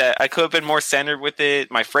see that I could have been more centered with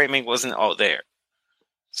it. My framing wasn't all there.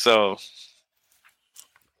 So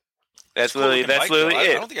that's literally it. I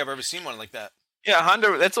don't think I've ever seen one like that. Yeah,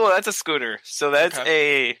 Honda. That's a scooter. So that's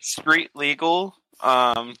a street legal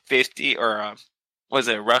 50 or was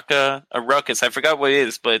it a Ruckus? I forgot what it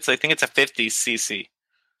is, but I think it's a 50cc.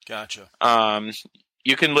 Gotcha.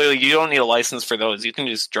 You can you don't need a license for those. You can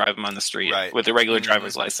just drive them on the street with a regular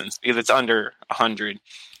driver's license because it's under 100.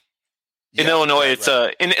 In Illinois, it's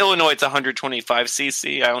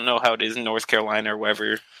 125cc. I don't know how it is in North Carolina or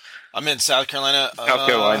wherever. I'm in South Carolina. South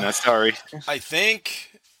Carolina, sorry. I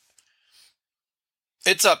think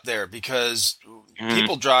it's up there because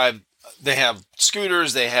people drive. They have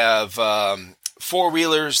scooters. They have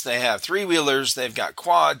 4-wheelers. They have 3-wheelers. They've got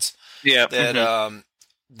quads. Yeah. That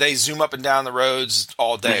they zoom up and down the roads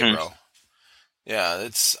all day, bro. Yeah,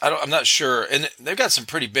 I'm not sure, and they've got some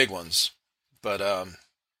pretty big ones, but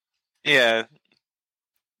yeah,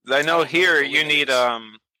 I know here you need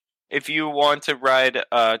if you want to ride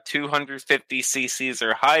 250 cc's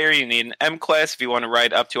or higher, you need an M class. If you want to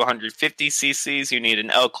ride up to 150 cc's, you need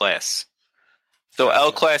an L class. So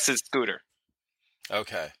L class is scooter.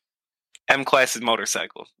 Okay. M class is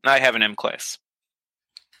motorcycle. I have an M class.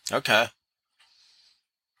 Okay.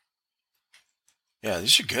 Yeah,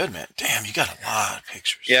 these are good, man. Damn, you got a lot of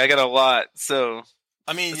pictures. Yeah, I got a lot. So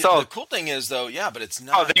I mean, the cool thing is though, but it's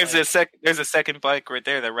not. Oh, there's a second bike right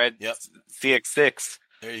there, the red CX6.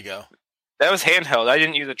 There you go. That was handheld. I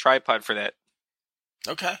didn't use a tripod for that.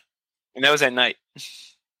 Okay. And that was at night.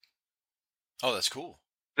 Oh, that's cool.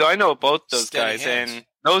 So I know both those Steady guys hands. and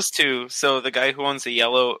those two. So the guy who owned the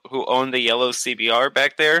yellow CBR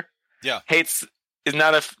back there, is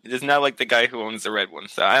not like the guy who owns the red one.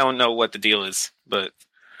 So I don't know what the deal is, but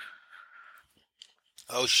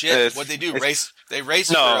oh shit! What they do? Race? They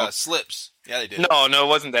race for slips. Yeah, they did. No, it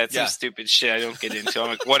wasn't that. Some stupid shit I don't get into. I'm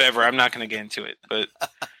like, whatever. I'm not going to get into it, but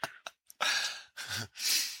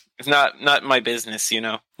it's not my business,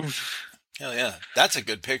 Hell yeah, that's a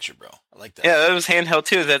good picture, bro. I like that. Yeah, that was handheld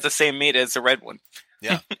too. That's the same meat as the red one.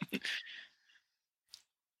 Yeah.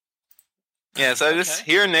 Yeah, so I just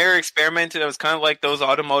here and there experimented. I was kind of like those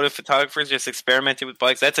automotive photographers, just experimented with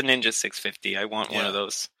bikes. That's a Ninja 650. I want one of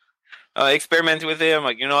those. I experimented with it. I'm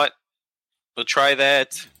like, you know what? We'll try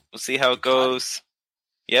that. We'll see how it goes.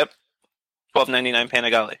 Yep. $12.99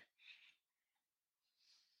 Panigale.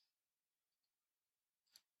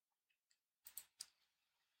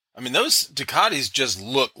 I mean, those Ducatis just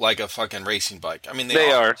look like a fucking racing bike. I mean,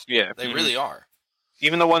 they are. Yeah. They really are.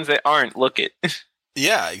 Even the ones that aren't, look it.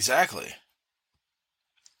 Yeah, exactly.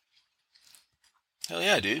 Hell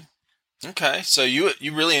yeah, dude. Okay, so you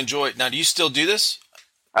really enjoy it. Now, do you still do this?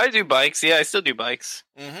 I do bikes. Yeah, I still do bikes.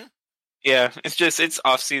 Mm-hmm. Yeah, it's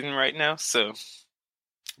off season right now, so.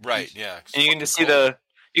 Right. Yeah. And you can just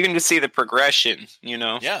see the progression.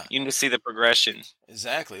 Yeah. You can just see the progression.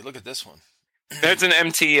 Exactly. Look at this one. That's an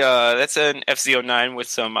MT. That's an FZ09 with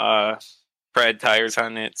some Pred tires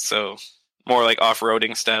on it, so more like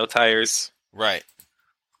off-roading style tires. Right.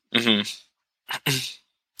 Mm-hmm.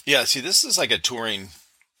 Yeah. See, this is like a touring.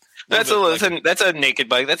 That's a naked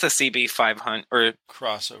bike. That's a CB 500 or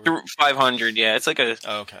crossover 500. Yeah, it's like a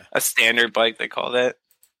standard bike. They call that.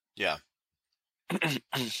 Yeah.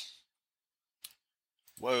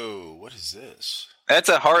 Whoa! What is this? That's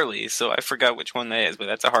a Harley. So I forgot which one that is, but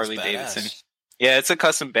that's a Harley Davidson. Yeah, it's a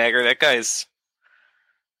custom bagger. That guy's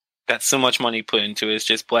got so much money put into it. It's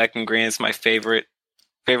just black and green. It's my favorite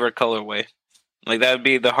colorway. Like that would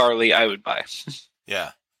be the Harley I would buy.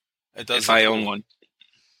 Yeah, it does. If I own one.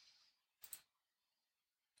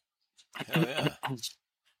 Hell yeah.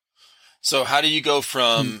 So how do you go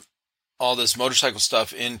from all this motorcycle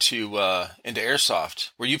stuff into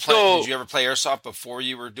airsoft? Were you playing? Did you ever play airsoft before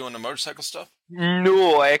you were doing the motorcycle stuff?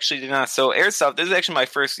 No, I actually did not. So airsoft. This is actually my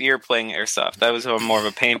first year playing airsoft. I was more of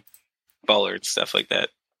a paintballer and stuff like that.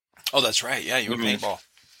 Oh, that's right. Yeah, you were paintball.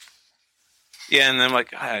 Yeah, and then I'm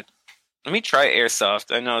like, God, let me try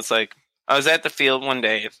airsoft. I know it's like I was at the field one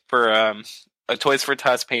day for a Toys for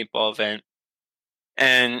Tots paintball event.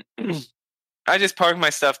 And I just parked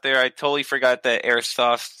my stuff there. I totally forgot that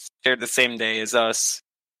airsoft shared the same day as us.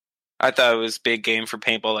 I thought it was big game for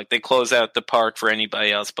paintball. Like they close out the park for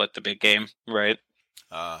anybody else but the big game, right?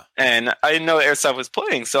 And I didn't know airsoft was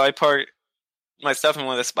playing, so I parked my stuff in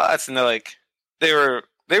one of the spots, and they were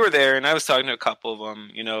there, and I was talking to a couple of them,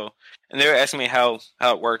 and they were asking me how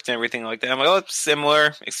it worked and everything like that. I'm like, oh, it's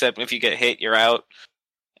similar, except if you get hit, you're out.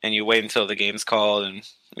 And you wait until the game's called, and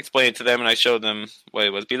explain it to them, and I showed them what it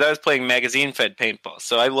was. Because I was playing magazine-fed paintball,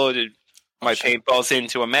 so I loaded my paintballs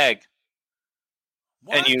into a mag.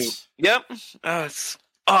 What? And yep.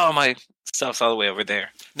 My stuff's all the way over there.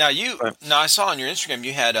 Now I saw on your Instagram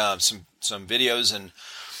you had some videos and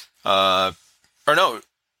was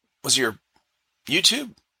it your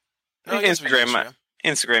YouTube? No,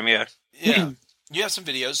 Instagram, yeah. Yeah. You have some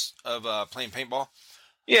videos of playing paintball.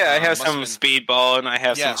 Yeah, I have some speedball, and I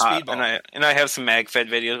have some hot, speedball. and I have some MagFed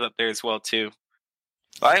videos up there as well too.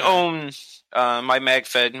 Okay. I own my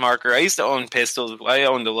MagFed marker. I used to own pistols. I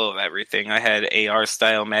owned a little of everything. I had AR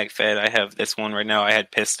style MagFed. I have this one right now. I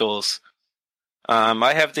had pistols.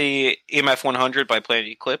 I have the EMF 100 by Planet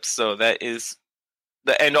Eclipse, so that is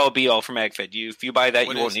the end all be all for MagFed. If you buy that,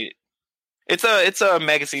 you won't need it. It's a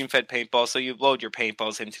magazine fed paintball, so you load your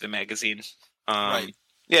paintballs into the magazine. Right.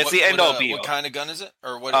 Yeah, it's the end all be all. What kind of gun is it,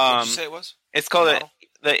 or what did you say it was? It's called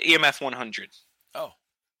the EMF 100. Oh,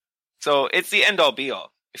 so it's the end all be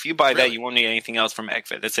all. If you buy that, you won't need anything else from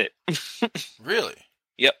MagFed. That's it. Really?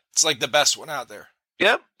 Yep. It's like the best one out there.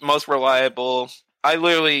 Yep, most reliable. I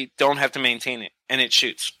literally don't have to maintain it, and it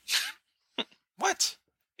shoots. What?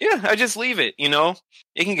 Yeah, I just leave it,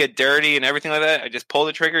 It can get dirty and everything like that. I just pull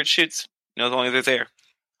the trigger, it shoots, as long as it's there.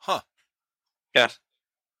 Huh. Yeah.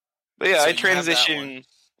 But yeah, So I transition.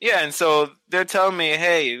 Yeah, and so they're telling me,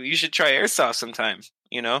 hey, you should try airsoft sometime,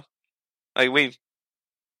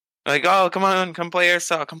 Like, oh, come on, come play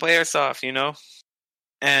airsoft,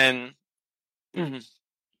 And,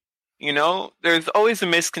 there's always a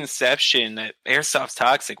misconception that airsoft's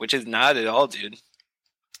toxic, which is not at all, dude.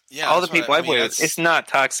 Yeah, all the people I play with, it's not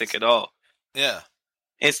toxic at all. Yeah.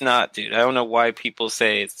 It's not, dude. I don't know why people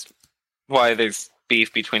say why there's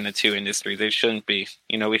beef between the two industries. There shouldn't be.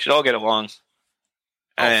 We should all get along.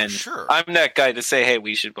 And for sure. I'm that guy to say, hey,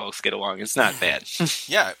 we should both get along. It's not bad.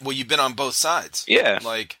 Yeah, well, you've been on both sides. Yeah.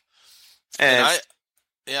 And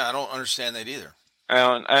I don't understand that either.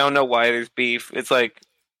 I don't know why there's beef. It's like,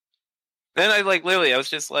 then I was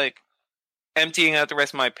just emptying out the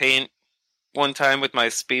rest of my paint one time with my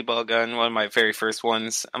speedball gun, one of my very first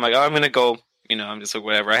ones. I'm like, oh, I'm going to go, I'm just like,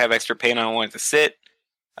 whatever. I have extra paint. I don't want it to sit.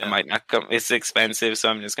 Yeah. I might not come. It's expensive, so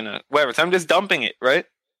I'm just going to, whatever. So I'm just dumping it, right?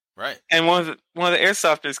 Right. And one of the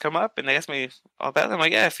airsofters come up and they ask me all about it. I'm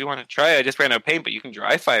like, yeah, if you want to try it, I just ran out of paint, but you can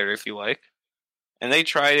dry fire it if you like. And they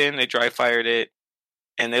tried it and they dry fired it.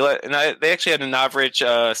 And they actually had a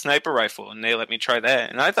Novrich sniper rifle, and they let me try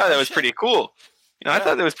that. And I thought that was pretty cool. I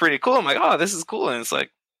thought that was pretty cool. I'm like, oh, this is cool. And it's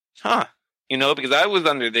like, huh. Because I was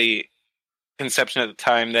under the conception at the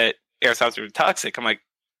time that airsoft were toxic. I'm like,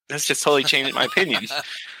 that's just totally changed my opinion.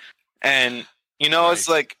 And, right. It's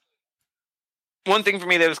like, one thing for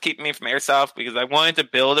me that was keeping me from airsoft, because I wanted to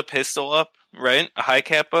build a pistol up, right? A high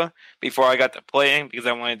kappa, before I got to playing, because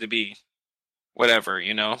I wanted to be whatever,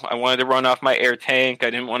 I wanted to run off my air tank. I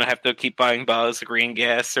didn't want to have to keep buying bottles of green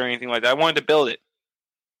gas or anything like that. I wanted to build it.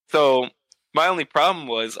 So my only problem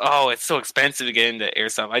was, it's so expensive to get into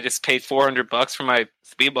airsoft. I just paid $400 for my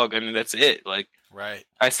speedball gun, and that's it. Right.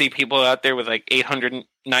 I see people out there with $800,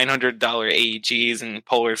 $900 AEGs and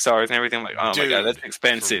Polar Stars and everything. I'm like, oh, dude, my God, that's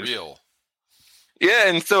expensive. For real. Yeah,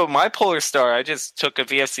 and so my Polar Star, I just took a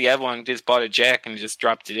VFC Avalon, just bought a jack, and just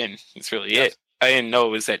dropped it in. That's really it. I didn't know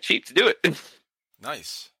it was that cheap to do it.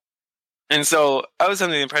 Nice. And so I was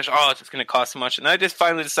under the impression, it's just going to cost so much. And I just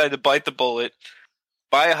finally decided to bite the bullet,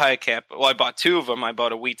 buy a high cap. Well, I bought two of them. I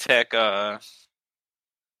bought a WeTech,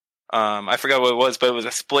 I forgot what it was, but it was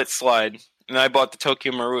a split slide. And I bought the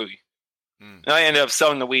Tokyo Marui. And I ended up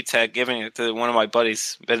selling the WeTech, giving it to one of my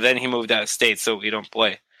buddies. But then he moved out of state, so we don't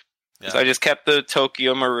play. Yeah. So I just kept the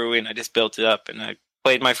Tokyo Marui, and I just built it up. And I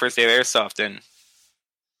played my first day of airsoft, and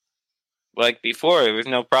like before, there was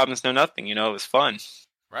no problems, no nothing. It was fun.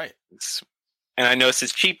 Right. And I noticed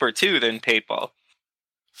it's cheaper, too, than paintball.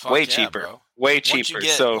 Way cheaper. Bro. Way cheaper.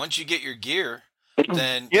 Once you get your gear,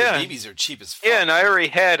 then your BBs are cheap as fuck. Yeah, and I already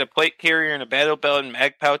had a plate carrier and a battle belt and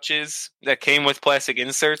mag pouches that came with plastic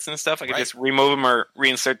inserts and stuff. I could just remove them or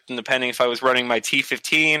reinsert them depending if I was running my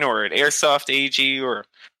T15 or an airsoft AG or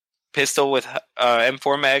pistol with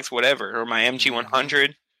M4 mags, whatever, or my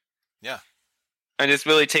MG100. Yeah. I just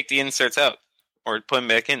really take the inserts out or put them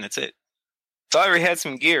back in. That's it. So I already had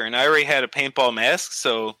some gear, and I already had a paintball mask,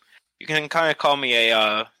 so you can kind of call me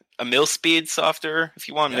a mill speed softer if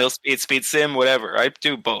you want. Mill speed sim, whatever. I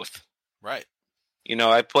do both. Right.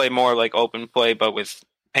 I play more like open play, but with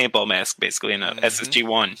paintball mask basically in a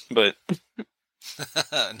SSG1. But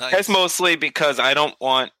nice. That's mostly because I don't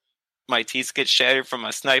want my teeth to get shattered from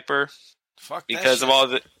a sniper. Fuck because that of all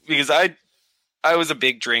the because I was a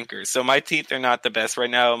big drinker, so my teeth are not the best right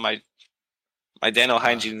now. My dental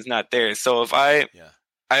hygiene is not there. So if I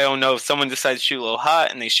don't know, if someone decides to shoot a little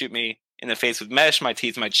hot and they shoot me in the face with mesh, my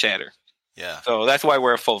teeth might shatter. Yeah. So that's why I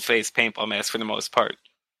wear a full face paintball mask for the most part.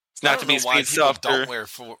 It's not to be speed softer. Don't wear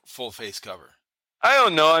full face cover. I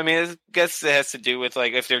don't know. I mean, I guess it has to do with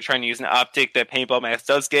if they're trying to use an optic, that paintball mask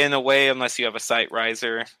does get in the way unless you have a sight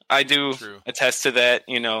riser. I do attest to that.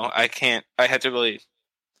 I had to really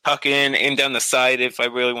tuck in down the side if I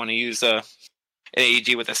really want to use an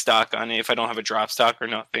AEG with a stock on it. If I don't have a drop stock or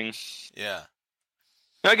nothing, Yeah.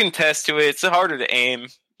 I can test to it. It's harder to aim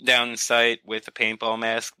down sight with a paintball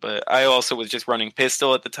mask, but I also was just running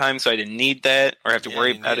pistol at the time, so I didn't need that or have to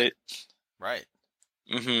worry about it. Right.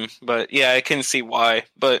 But yeah, I can see why.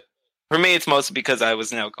 But for me, it's mostly because I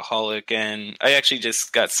was an alcoholic, and I actually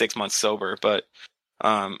just got 6 months sober. But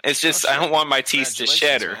it's just I don't want my teeth to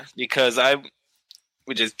shatter, man. Because I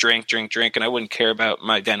would just drink, and I wouldn't care about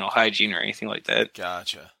my dental hygiene or anything like that.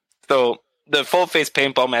 Gotcha. So the full face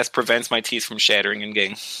paintball mask prevents my teeth from shattering and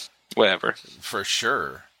getting whatever. For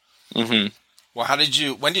sure. Mm-hmm. Well,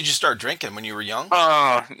 when did you start drinking? When you were young?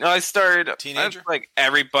 I started teenager. Like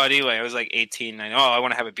everybody, like I was like 18. I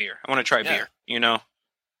want to have a beer. I want to try beer, you know.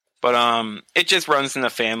 But it just runs in the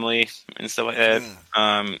family and stuff like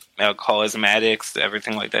that. Alcoholism, addicts,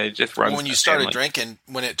 everything like that. It just runs. Well, when you started drinking,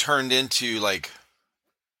 when it turned into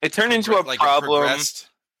it turned into a problem.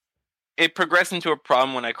 It progressed into a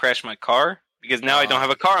problem when I crashed my car, because now I don't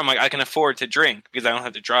have a car. I'm like, I can afford to drink because I don't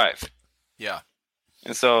have to drive. Yeah.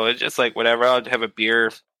 And so it's just like, whatever, I'll have a beer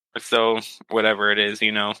or so, whatever it is,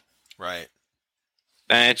 you know. Right.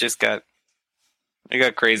 And it got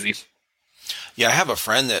crazy. Yeah, I have a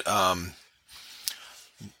friend that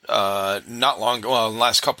not long ago, well, in the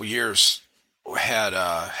last couple of years,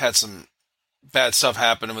 had some bad stuff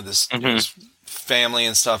happen with his family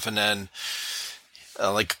and stuff, and then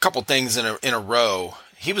like a couple things in a row.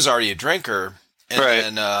 He was already a drinker,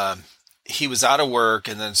 and then he was out of work,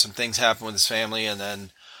 and then some things happened with his family, and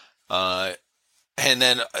then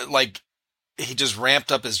like he just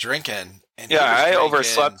ramped up his drinking. And I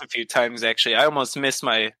overslept a few times actually. I almost missed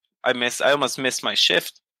my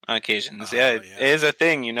shift on occasions. It is a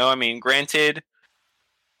thing, you know. I mean, granted,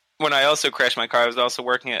 when I also crashed my car, I was also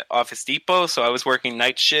working at Office Depot, so I was working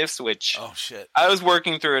night shifts, which I was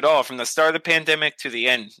working through it all from the start of the pandemic to the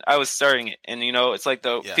end. I was starting it, and you know, it's like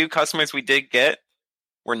the few customers we did get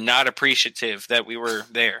were not appreciative that we were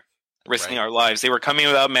there, risking our lives. They were coming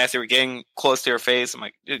without masks. They were getting close to our face. I'm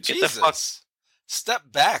like, dude, get the fuck. Step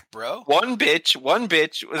back, bro. One bitch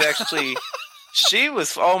was actually, she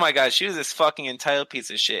was, oh my God, she was this fucking entitled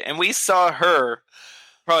piece of shit. And we saw her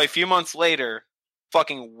probably a few months later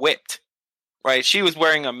fucking whipped, right? She was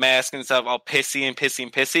wearing a mask and stuff, all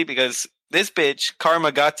pissy because this bitch,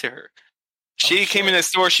 karma got to her. She came in the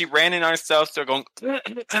store, she ran in our stuff, started going,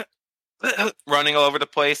 running all over the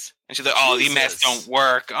place. And she's like, oh, these masks don't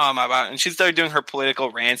work. Oh my God. And she started doing her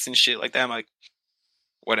political rants and shit like that. I'm like,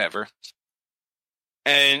 whatever.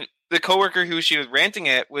 And the coworker who she was ranting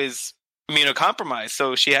at was immunocompromised,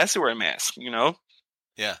 so she has to wear a mask, you know?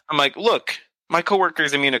 Yeah. I'm like, look, my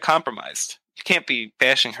coworker's immunocompromised. You can't be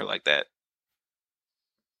bashing her like that.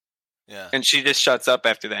 Yeah. And she just shuts up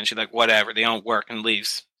after that, and she's like, whatever, they don't work, and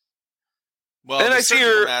leaves. Well, then I see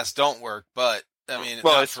her masks don't work, but I mean,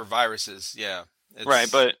 not for viruses. Yeah.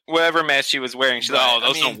 Right, but whatever mask she was wearing, she's like, oh,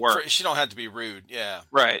 those don't work. She don't have to be rude, yeah.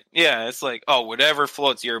 Right, yeah, it's like, oh, whatever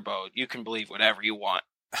floats your boat, you can believe whatever you want.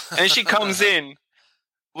 And she comes in,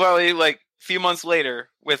 well, like, a few months later,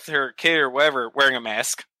 with her kid or whatever, wearing a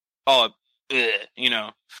mask, all, you know,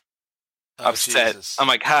 upset. Jesus. I'm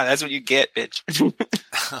like, that's what you get, bitch.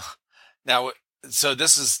 Now, so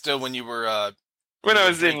this is still when you were... when I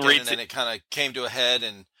was in retail. And then it kind of came to a head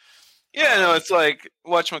and... Yeah, no, it's like,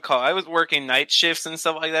 whatchamacallit, I was working night shifts and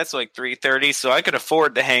stuff like that, so like 3:30, so I could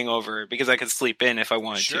afford the hangover because I could sleep in if I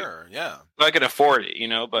wanted to. Sure, yeah. So I could afford it, you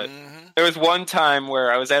know, but there was one time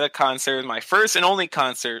where I was at a concert, my first and only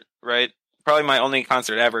concert, right? Probably my only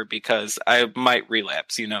concert ever because I might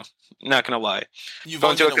relapse, you know, not going to lie. You've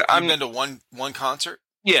been to one concert?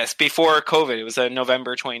 Yes, before COVID. It was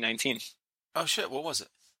November 2019. Oh, shit, what was it?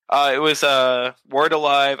 It was Word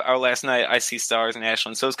Alive, Our Last Night, I See Stars in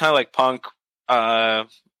Ashland. So it was kind of like punk,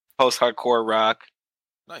 post-hardcore rock.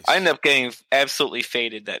 Nice. I ended up getting absolutely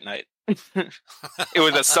faded that night. It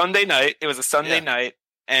was a Sunday night. Night,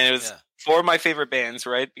 and it was four of my favorite bands,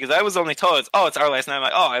 right? Because I was only told, it's Our Last Night. I'm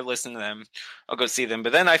like, I listened to them. I'll go see them.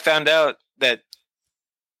 But then I found out that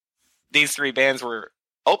these three bands were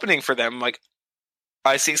opening for them. I'm like,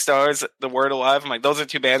 I See Stars, The Word Alive. I'm like, those are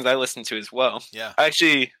two bands I listen to as well. Yeah. I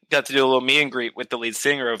actually got to do a little meet and greet with the lead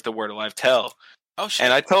singer of The Word Alive, Tell. Oh, shit.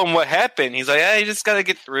 And I told him what happened. He's like, you just got to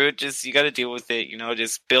get through it. You got to deal with it. You know,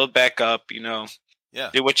 just build back up, you know. Yeah.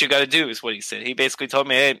 Do what you got to do is what he said. He basically told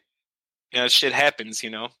me, hey, you know, shit happens, you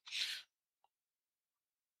know.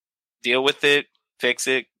 Deal with it, fix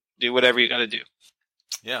it, do whatever you got to do.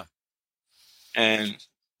 Yeah. And,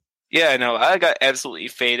 yeah, no, I got absolutely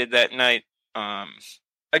faded that night.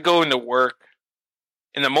 I go into work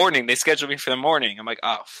in the morning. They scheduled me for the morning. I'm like,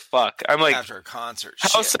 oh fuck. I'm like, after a concert.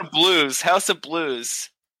 House of Blues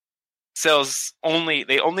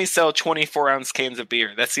they only sell 24-ounce cans of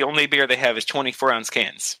beer. That's the only beer they have is 24-ounce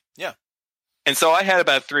cans. Yeah. And so I had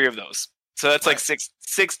about 3 of those. So that's Right. like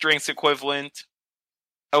six drinks equivalent.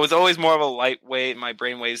 I was always more of a lightweight. My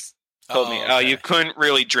brainwaves told me, okay. you couldn't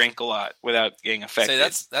really drink a lot without getting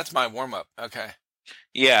affected. Say that's my warm up. Okay.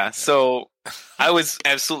 Yeah, so I was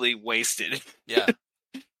absolutely wasted. Yeah.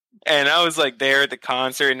 And I was like there at the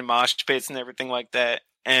concert and the mosh pits and everything like that.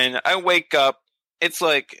 And I wake up. It's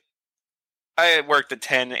like I had worked a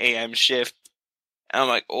 10 a.m. shift. And I'm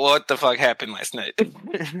like, what the fuck happened last night?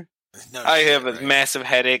 No I shit, have a right? massive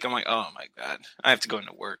headache. I'm like, oh my God, I have to go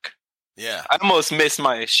into work. Yeah. I almost missed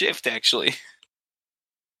my shift, actually.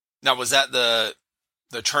 Now, was that the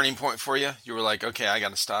turning point for you? You were like, okay, I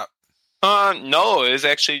got to stop. No, it was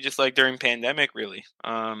actually just like during pandemic, really.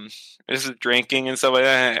 This is drinking and stuff like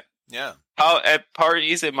that. Yeah. At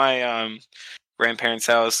parties at my grandparents'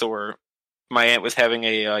 house, or my aunt was having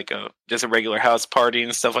just a regular house party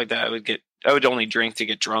and stuff like that. I would only drink to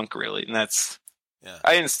get drunk, really, and I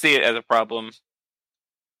didn't see it as a problem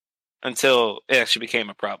until it actually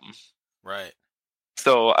became a problem. Right.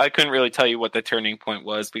 So I couldn't really tell you what the turning point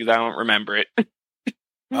was because I don't remember it.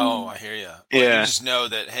 Oh, I hear you. Well, Yeah. You just know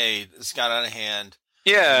that, hey, this got out of hand.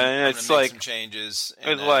 Yeah, I'm and it's gonna make like some changes. it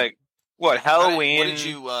was like what Halloween.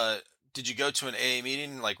 What did you go to an AA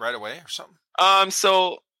meeting like right away or something?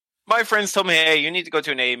 So my friends told me, hey, you need to go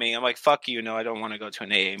to an AA meeting. I'm like, fuck you, no, I don't want to go to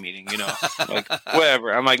an AA meeting, like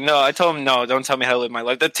whatever. I'm like, no, I told them, no, don't tell me how to live my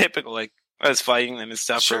life. The typical, like, I was fighting them and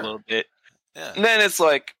stuff for a little bit. Yeah. And then it's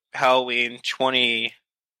like Halloween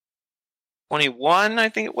 2021, I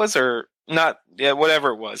think it was, or not, yeah,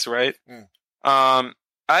 whatever it was, right? I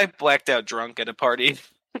blacked out drunk at a party.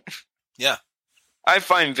 Yeah. I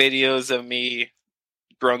find videos of me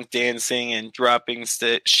drunk dancing and dropping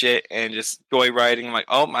shit and just joyriding. I'm like,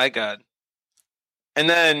 oh my God. And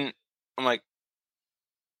then I'm like,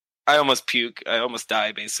 I almost puke. I almost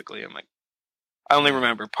die, basically. I'm like, I only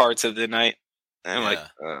remember parts of the night. And I'm like,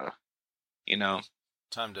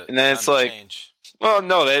 Time to. And then it's like, change. well,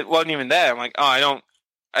 no, that wasn't even that. I'm like, I'm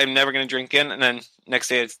never going to drink again. And then next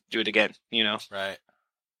day I do it again, Right.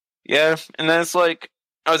 Yeah. And then it's like,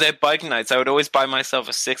 I was at bike nights. I would always buy myself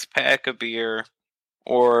a 6-pack of beer,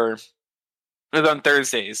 or it was on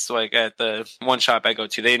Thursdays. So like at the one shop I go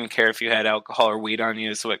to, they didn't care if you had alcohol or weed on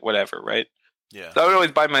you. So like whatever, right? Yeah. So I would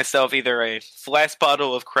always buy myself either a flask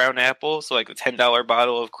bottle of Crown Apple, so like a $10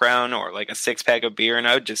 bottle of Crown, or like a 6-pack of beer, and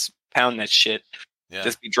I would just pound that shit. Yeah.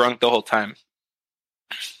 Just be drunk the whole time.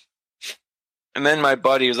 And then my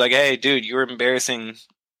buddy was like, hey, dude, you were embarrassing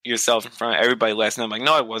yourself in front of everybody last night. I'm like,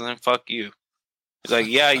 no, I wasn't. Fuck you. He's like,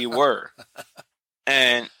 yeah, you were.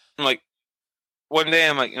 And I'm like, one day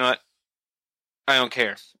I'm like, you know what? I don't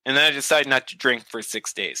care. And then I decided not to drink for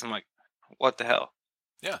 6 days. I'm like, what the hell?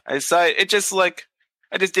 Yeah. I decided, I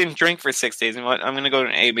just didn't drink for 6 days. And what? I'm going to go to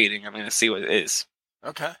an A meeting. I'm going to see what it is.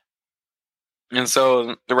 Okay. And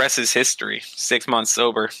so the rest is history. 6 months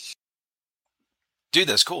sober. Dude,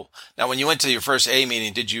 that's cool. Now, when you went to your first A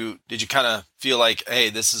meeting, did you kind of feel like, hey,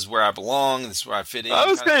 this is where I belong, this is where I fit in? I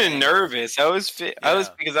was kind of nervous. I was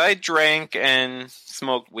because I drank and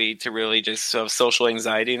smoked weed to really just have social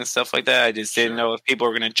anxiety and stuff like that. I just didn't know if people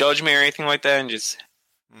were going to judge me or anything like that. And just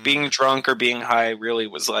being drunk or being high really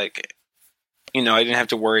was like, I didn't have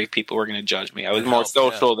to worry if people were going to judge me. I was more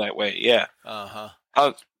social that way. Yeah. I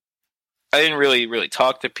didn't really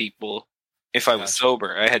talk to people if I was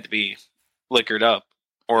sober. I had to be liquored up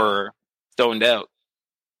or stoned out.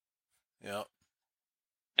 Yep.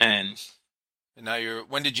 And now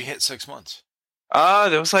when did you hit 6 months?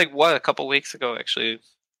 That was like a couple weeks ago, actually.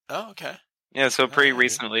 Oh, okay. Yeah, so pretty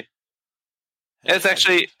recently. Yeah, it's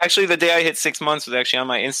actually the day I hit 6 months was actually on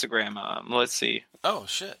my Instagram. Let's see. Oh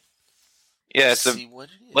shit. Yeah, it's the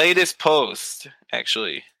latest post,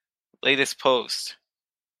 actually. Latest post.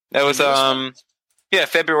 That was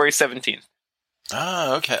February 17th.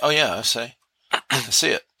 Oh, okay. Oh yeah, I see. I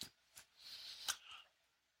see it.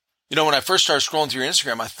 When I first started scrolling through your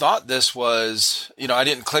Instagram, I thought this was, I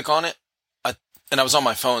didn't click on it, and I was on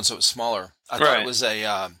my phone, so it was smaller. I thought it was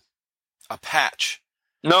a patch.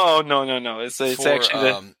 No. It's for,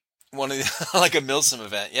 actually one of the, like a Milsim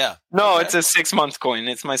event. Yeah. No, It's a 6 month coin.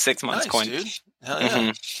 It's my 6 months coin, dude. Hell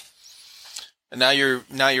yeah. And now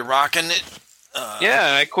you're rocking it.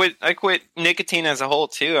 Yeah, I quit nicotine as a whole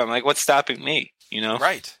too. I'm like, what's stopping me?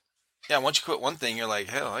 Right. Yeah, once you quit one thing, you're like,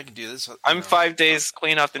 hell, I can do this. I'm 5 days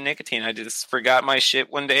clean off the nicotine. I just forgot my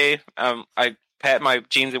shit one day. I pat my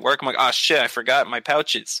jeans at work. I'm like, oh shit, I forgot my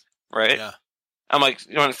pouches. Right. Yeah. I'm like,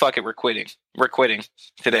 you know what, fuck it, we're quitting. We're quitting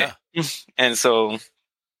today. Yeah. And so,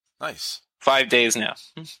 nice. 5 days now.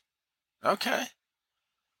 Okay.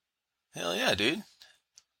 Hell yeah, dude.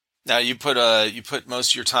 Now you put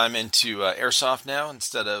most of your time into airsoft now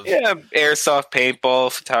instead of airsoft,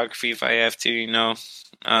 paintball, photography if I have to,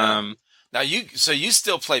 Now you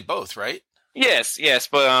still play both, right? Yes,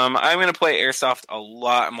 but I'm gonna play airsoft a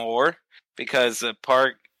lot more because the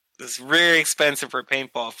park is very expensive for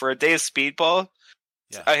paintball. For a day of speedball,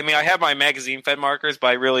 I mean I have my magazine fed markers, but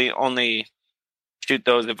I really only shoot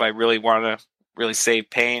those if I really want to really save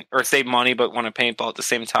paint or save money, but want to paintball at the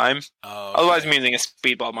same time. Oh, okay. Otherwise, I'm using a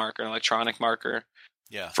speedball marker, an electronic marker.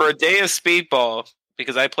 Yeah. For a day of speedball,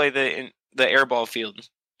 because I play the airball field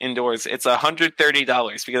indoors, it's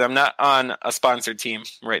 $130 because I'm not on a sponsored team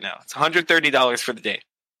right now. It's $130 for the day.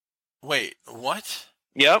 Wait, what?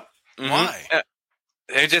 Yep. Mm-hmm. Why?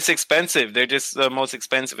 They're just expensive. They're just the most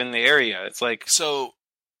expensive in the area. It's like it's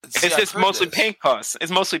just mostly paint costs.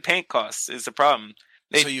 It's mostly paint costs is the problem.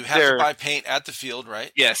 So you have to buy paint at the field,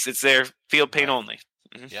 right? Yes, it's their field paint only.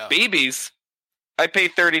 Mm-hmm. Yeah. BBs, I pay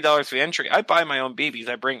 $30 for the entry. I buy my own BBs.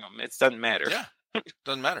 I bring them. It doesn't matter. Yeah,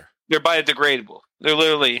 doesn't matter. They're biodegradable. They're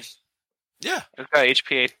literally it's got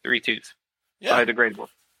HPA 32s. Yeah, biodegradable.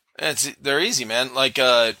 They're easy, man. Like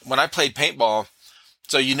when I played paintball,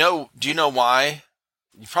 so do you know why?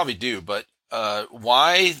 You probably do, but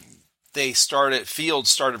why fields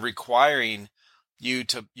started requiring you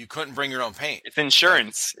couldn't bring your own paint. It's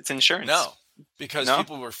insurance. No, because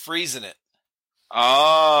people were freezing it.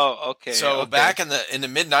 Oh, okay. So back in the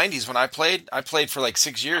mid 90s when I played for like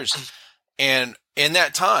 6 years, and in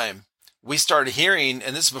that time we started hearing,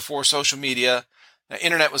 and this is before social media, the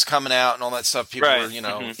internet was coming out and all that stuff. People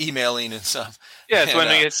were emailing and stuff. Yeah, it's when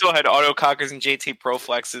we still had autocockers and JT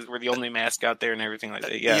Proflexes were the only mask out there and everything like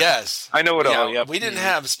that. Yeah. Yes, I know what all. Yep. We didn't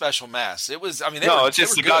have special masks. It was, it's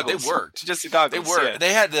just the goggles. They worked. Just the goggles. They were. Yeah.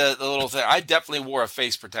 They had the little thing. I definitely wore a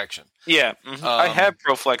face protection. Yeah, I have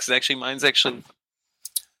Proflexes. Actually, mine's actually.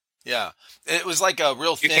 Yeah, it was like a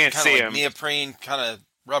real thin kind of like neoprene kind of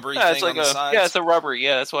rubbery thing on the sides. Yeah, it's a rubbery.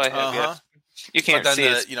 Yeah, that's why I have. Yeah. You can't see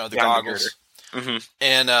it. The goggles. Mm-hmm.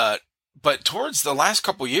 And but towards the last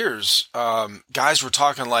couple years, guys were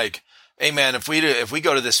talking like, "Hey man, if we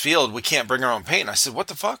go to this field, we can't bring our own paint." And I said, "What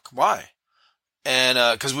the fuck? Why?" And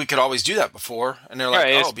because we could always do that before, and they're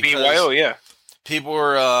like, "Oh, because BYO, yeah."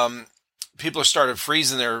 People started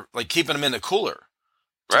freezing keeping them in the cooler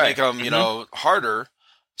to make them harder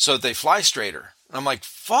so that they fly straighter. And I'm like,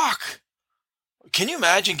 "Fuck." Can you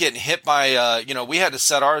imagine getting hit by we had to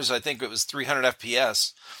set ours, I think it was 300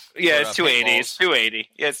 FPS. Yeah, it's 280. It's 280.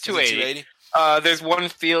 Yeah, it's 280. There's one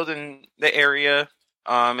field in the area.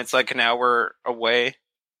 It's like an hour away.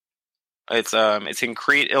 It's in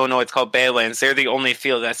Crete, Illinois. It's called Badlands. They're the only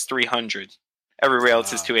field that's 300. Everywhere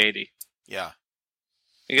else is 280. Yeah.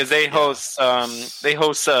 Because they host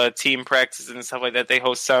team practices and stuff like that. They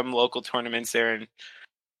host some local tournaments there, and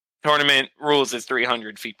tournament rules is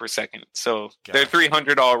 300 feet per second. So they're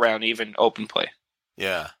 300 all around, even open play.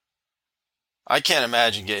 Yeah. I can't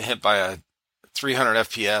imagine getting hit by a 300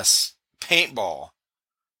 FPS paintball.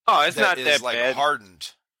 Oh, it's not that bad.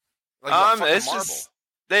 Hardened. Like it's marble.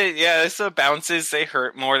 It's the bounces. They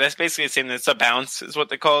hurt more. That's basically the same. It's a bounce, is what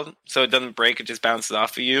they call it. So it doesn't break. It just bounces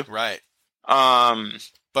off of you. Right.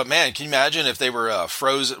 But man, can you imagine if they were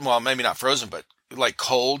frozen? Well, maybe not frozen, but like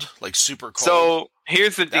cold, like super cold. So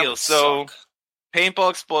here's the deal. So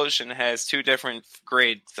Paintball Explosion has 2 different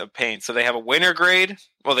grades of paint. So they have a winter grade.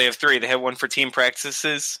 Well, they have 3. They have one for team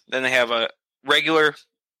practices. Then they have a regular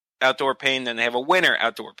outdoor paint. Then they have a winter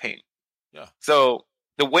outdoor paint. Yeah. So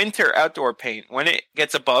the winter outdoor paint, when it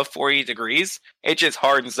gets above 40 degrees, it just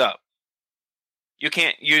hardens up. You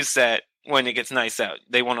can't use that when it gets nice out.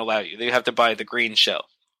 They won't allow you. You have to buy the green shell.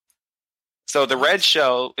 So the red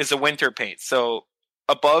shell is a winter paint. So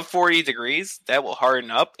above 40 degrees, that will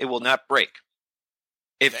harden up. It will not break.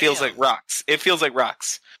 It feels like rocks.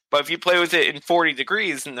 But if you play with it in 40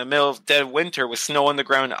 degrees in the middle of dead winter with snow on the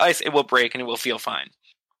ground and ice, it will break and it will feel fine.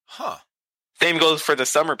 Huh. Same goes for the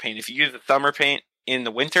summer paint. If you use the summer paint in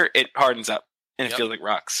the winter, it hardens up and it feels like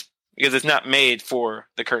rocks. Because it's not made for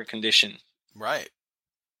the current condition. Right.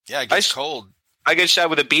 Yeah, it gets cold. I get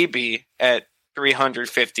shot with a BB at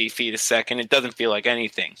 350 feet a second. It doesn't feel like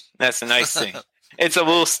anything. That's the nice thing. It's a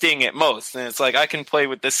little sting at most, and it's like I can play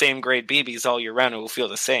with the same grade BBs all year round. It will feel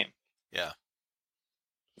the same. Yeah.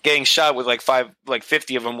 Getting shot with like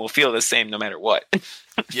 50 of them will feel the same no matter what.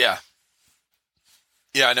 Yeah.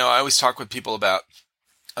 Yeah, I know. I always talk with people about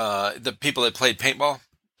the people that played paintball,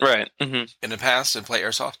 right, in the past and play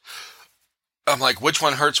airsoft. I'm like, which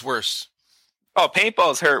one hurts worse? Oh,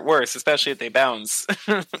 paintballs hurt worse, especially if they bounce.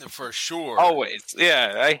 For sure. Always.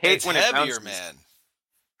 Yeah, I hate It's when heavier, it bounces. man.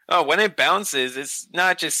 Oh, when it bounces, it's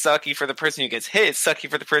not just sucky for the person who gets hit, it's sucky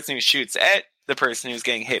for the person who shoots at the person who's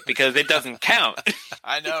getting hit because it doesn't count.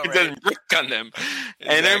 I know, It right? doesn't work on them.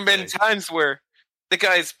 And there have been times where the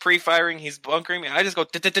guy's pre-firing, he's bunkering me. I just go,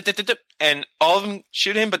 "Dip," and all of them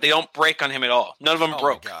shoot him, but they don't break on him at all. None of them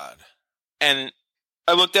broke. Oh, my God. And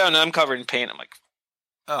I look down and I'm covered in paint. I'm like,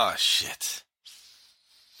 oh, shit.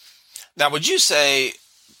 Now, would you say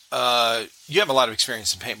you have a lot of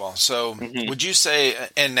experience in paintball? So, would you say,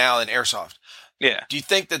 and now in airsoft, yeah, do you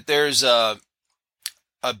think that there's a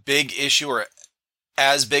big issue or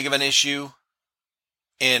as big of an issue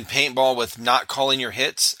in paintball with not calling your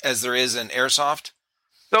hits as there is in airsoft?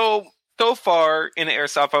 So far in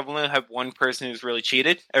airsoft, I've only had one person who's really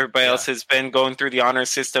cheated. Everybody else has been going through the honor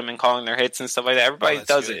system and calling their hits and stuff like that. Everybody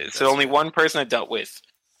does it. That's so only one person I dealt with.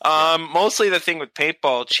 Mostly the thing with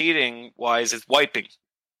paintball cheating wise is wiping.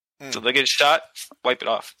 So they get shot, wipe it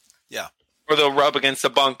off. Yeah. Or they'll rub against a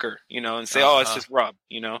bunker, and say, "Oh, it's just rub,"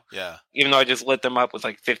 Yeah. Even though I just lit them up with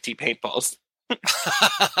like 50 paintballs.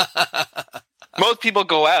 Most people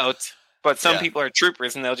go out, but some people are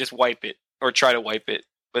troopers and they'll just wipe it or try to wipe it,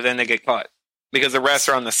 but then they get caught because the rest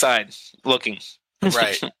are on the side looking.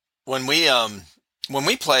 Right. When we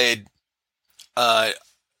played,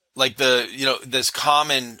 like this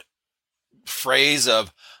common phrase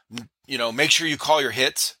of, make sure you call your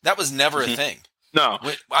hits. That was never a thing. No,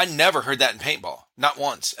 I never heard that in paintball. Not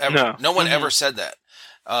once. Ever. No one ever said that.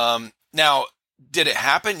 Now, did it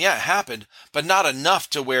happen? Yeah, it happened, but not enough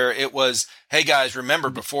to where it was, hey guys, remember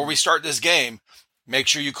before we start this game, make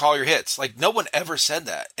sure you call your hits. Like no one ever said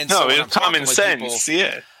that. And no, so it's common sense.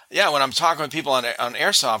 Yeah, when I'm talking with people on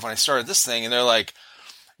airsoft when I started this thing, and they're like,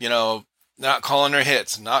 not calling their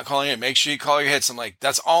hits, not calling it. Make sure you call your hits. I'm like,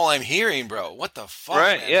 that's all I'm hearing, bro. What the fuck?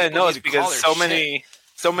 Right? Man? Yeah, People no, it's because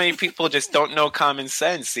so many people just don't know common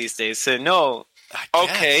sense these days. So no,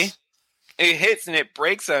 okay, it hits and it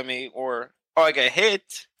breaks on me, or I got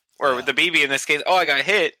hit, or with the BB in this case, I got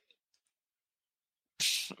hit.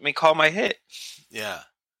 Let me call my hit. Yeah,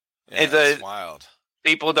 it's wild.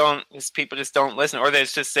 People just don't listen, or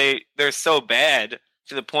they're so bad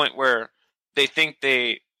to the point where they think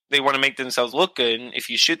they want to make themselves look good, and if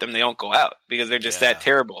you shoot them, they don't go out because they're just that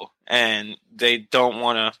terrible, and they don't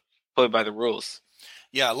want to play by the rules.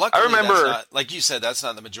 Yeah, luckily, I remember, like you said, that's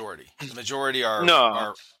not the majority. The majority are on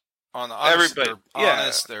the honest. They're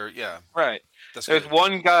honest. They're right. There's good.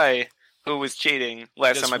 One guy who was cheating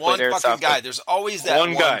last time I played airsoft. Fucking guy. There's always that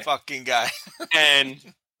one fucking guy. And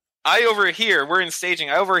I overhear. We're in staging.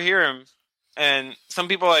 I overhear him, and some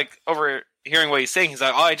people like overhearing what he's saying. He's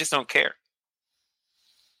like, "Oh, I just don't care."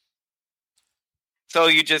 So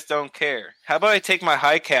you just don't care. How about I take my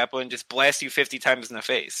high cap and just blast you 50 times in the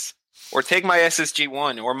face? Or take my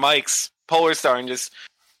SSG-1 or Mike's Polar Star and just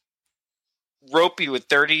rope you with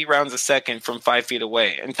 30 rounds a second from 5 feet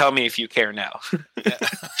away and tell me if you care now.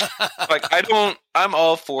 Like, I'm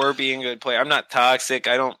all for being a good player. I'm not toxic.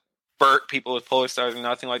 I don't burnt people with Polar Stars or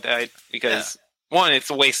nothing like that because one, it's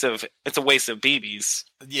a waste of BBs.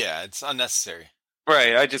 Yeah, it's unnecessary.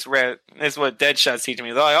 Right. I just read. That's what Deadshot's teaching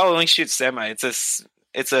me. I'll only shoot semi.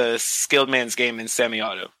 It's a skilled man's game in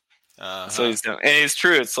semi-auto. So he's done. And it's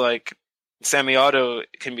true. It's like semi-auto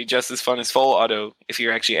can be just as fun as full auto if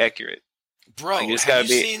you're actually accurate. Bro, have you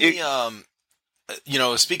seen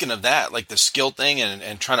the speaking of that, like the skill thing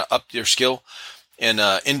and trying to up your skill in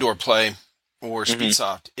indoor play or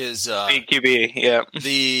Speedsoft is PQB, yeah.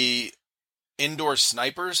 The indoor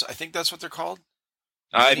snipers, I think that's what they're called.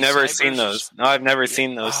 I've never seen those. No, I've never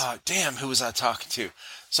seen those. Damn, who was I talking to?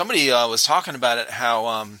 Somebody was talking about it.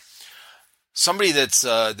 How somebody that's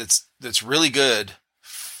really good,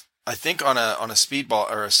 I think on a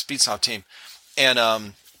speedball or a Speedsoft team,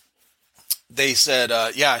 and they said,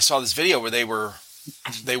 I saw this video where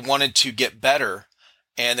they wanted to get better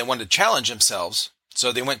and they wanted to challenge themselves,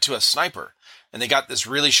 so they went to a sniper and they got this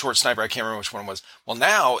really short sniper. I can't remember which one it was. Well,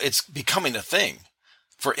 now it's becoming a thing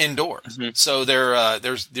for indoor. So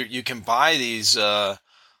you can buy these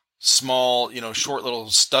small, short little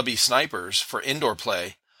stubby snipers for indoor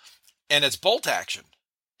play, and it's bolt action.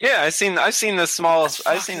 Yeah, I've seen the small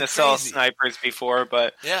snipers before,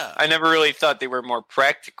 but I never really thought they were more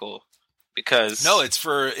practical because it's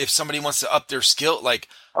for if somebody wants to up their skill. Like,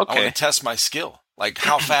 I want to test my skill. Like,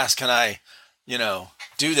 how fast can I,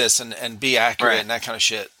 do this and be accurate and that kind of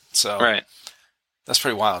shit. So that's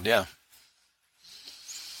pretty wild. Yeah.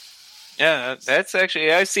 Yeah, that's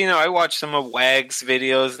actually, I watch some of Wag's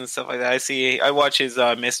videos and stuff like that. I watch his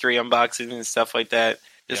mystery unboxings and stuff like that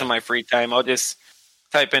just in my free time. I'll just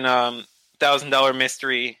type in $1,000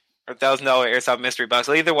 mystery or $1,000 airsoft mystery box.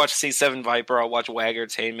 I'll either watch C7 Viper or I'll watch WAG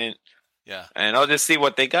Entertainment. Yeah. And I'll just see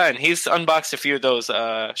what they got. And he's unboxed a few of those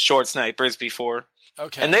short snipers before.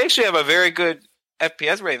 Okay. And they actually have a very good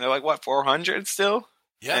FPS rating. They're like, what, 400 still?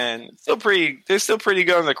 Yeah. And they're still pretty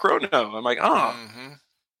good on the chrono. I'm like, oh,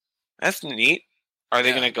 that's neat. Are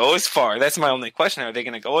they going to go as far? That's my only question. Are they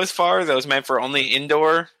going to go as far? Are those meant for only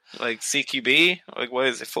indoor, like CQB? Like, what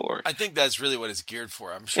is it for? I think that's really what it's geared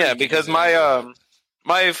for. I'm sure. Yeah, because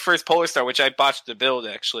my first Polar Star, which I botched the build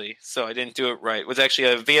actually, so I didn't do it right, was actually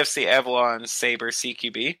a VFC Avalon Saber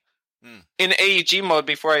CQB. In AEG mode,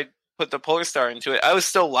 before I put the Polar Star into it, I was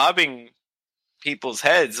still lobbing people's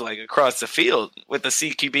heads like across the field with the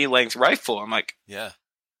CQB length rifle. I'm like, yeah,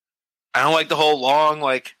 I don't like the whole long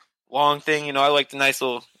thing. I like the nice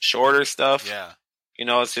little shorter stuff. Yeah.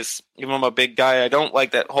 It's just, even I'm a big guy, I don't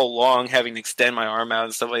like that whole long having to extend my arm out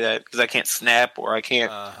and stuff like that because I can't snap or I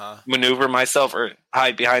can't maneuver myself or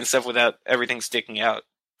hide behind stuff without everything sticking out.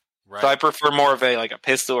 Right. So I prefer more of a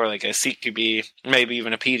pistol or like a CQB, maybe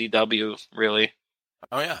even a PDW, really.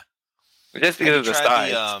 Oh, yeah. Just because of the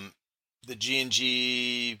size. The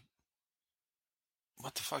G&G,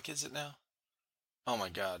 what the fuck is it now? Oh, my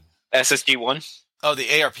God. SSG-1? Oh,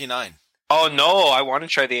 the ARP-9. Oh, no, I want to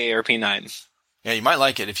try the ARP-9. Yeah, you might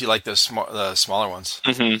like it if you like the smaller ones.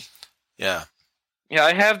 Mm-hmm. Yeah. Yeah,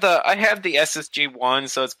 I have the SSG-1,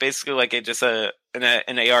 so it's basically like an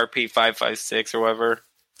ARP-556 or whatever,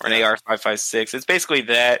 or an AR-556. It's basically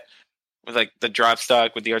that with like the drop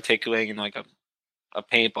stock with the articulating and like a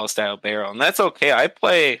paintball style barrel, and that's okay. I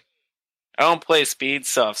don't play speed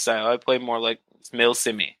soft style. I play more like mil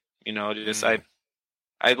simi.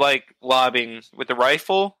 I like lobbing with the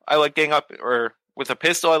rifle. I like getting up, or with a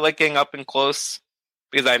pistol, I like getting up and close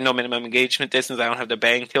because I have no minimum engagement distance. I don't have to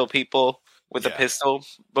bang kill people with a pistol,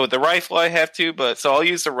 but with the rifle, I have to. So I'll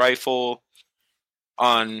use the rifle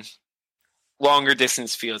on longer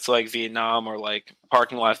distance fields, like Vietnam or like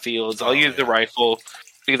parking lot fields. I'll use the rifle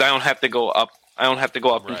because I don't have to go up. I don't have to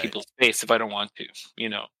go up in people's face if I don't want to.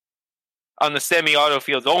 On the semi-auto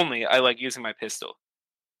fields only, I like using my pistol.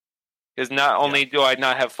 Because not only do I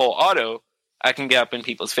not have full auto, I can get up in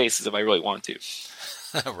people's faces if I really want to.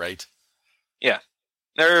 Right. Yeah.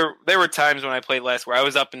 There were times when I played last where I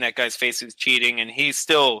was up in that guy's face who's cheating, and he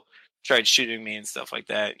still tried shooting me and stuff like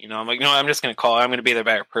that. I'm like, no, I'm just going to call. I'm going to be the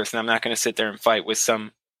better person. I'm not going to sit there and fight with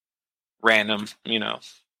some random,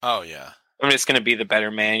 Oh, yeah. I'm just going to be the better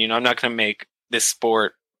man. I'm not going to make this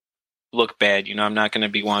sport look bad. I'm not going to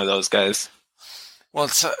be one of those guys. Well,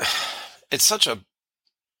 it's such a...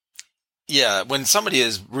 Yeah, when somebody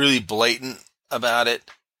is really blatant about it,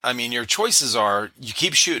 I mean, your choices are you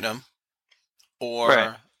keep shooting them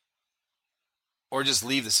or just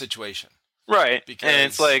leave the situation. Right. Because... And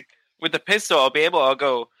it's like with the pistol, I'll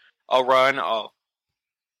run, I'll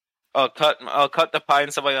cut the pie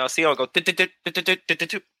and stuff like that. I'll see, I'll go,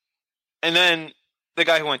 and then the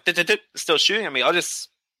guy who went is still shooting at me. I'll just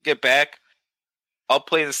get back. I'll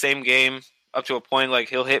play the same game up to a point, like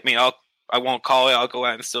he'll hit me. I won't call it. I'll go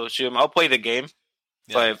out and still shoot him. I'll play the game.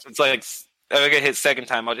 Yeah. But if it's like, if I get hit second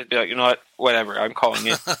time, I'll just be like, you know what? Whatever. I'm calling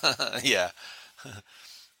it. Yeah.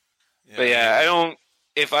 But yeah, I don't.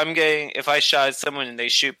 If I shot someone and they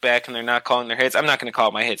shoot back and they're not calling their hits, I'm not going to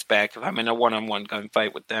call my hits back if I'm in a one-on-one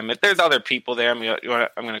gunfight with them. If there's other people there, I'm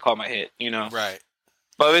going to call my hit. Right.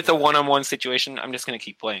 But if it's a one-on-one situation, I'm just going to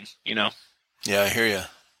keep playing. Yeah, I hear you.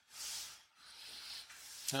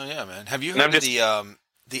 Oh yeah, man. Have you heard of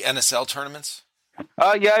the NSL tournaments?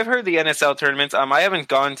 Yeah, I've heard the NSL tournaments. I haven't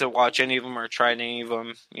gone to watch any of them or tried any of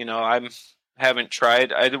them. I haven't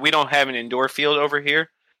tried. We don't have an indoor field over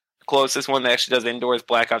here. The closest one that actually does indoor is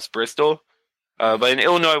Black Ops Bristol. But in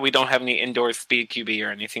Illinois, we don't have any indoor speed QB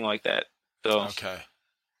or anything like that. So okay.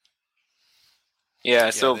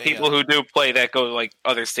 Yeah, so people who do play that go to like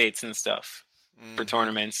other states and stuff for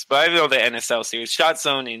tournaments. But I know the NSL series. Shot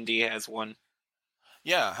Zone Indy has one.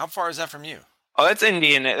 Yeah, how far is that from you? Oh, that's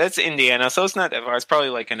Indiana. That's Indiana, so it's not that far. It's probably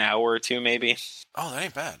like an hour or two, maybe. Oh, that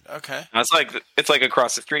ain't bad. Okay. It's like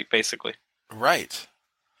across the street, basically. Right.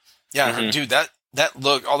 Yeah, dude. That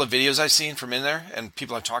look. All the videos I've seen from in there, and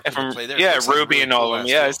people I've talked to who play there. Yeah, Ruby like really and all of them.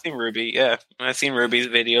 Yeah, I've seen Ruby. Yeah, I've seen Ruby's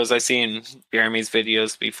videos. I've seen Jeremy's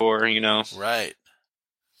videos before. Right.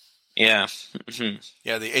 Yeah.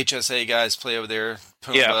 Yeah, the HSA guys play over there.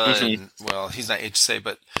 Pumbaa, and, well, he's not HSA,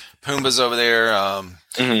 but Pumbaa's over there.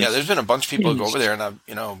 Yeah, there's been a bunch of people who go over there, and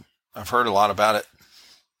I've heard a lot about it.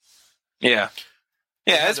 Yeah.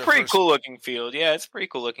 Yeah, it's pretty cool looking field. Yeah, it's a pretty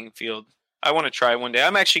cool looking field. I want to try one day.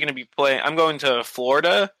 I'm actually going to be playing. I'm going to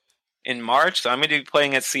Florida in March, so I'm going to be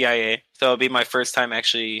playing at CIA. So it'll be my first time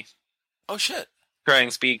actually. Oh shit!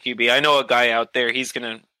 trying speed QB. I know a guy out there. He's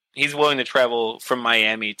willing to travel from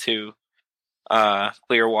Miami to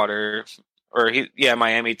Clearwater, or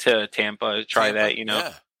Miami to Tampa to try that. And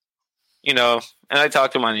I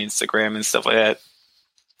talked to him on Instagram and stuff like that.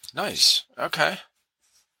 Nice. Okay.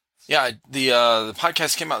 Yeah, the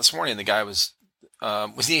podcast came out this morning. The guy was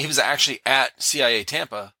actually at CIA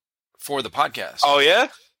Tampa for the podcast. Oh yeah.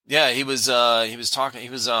 Yeah, he was talking.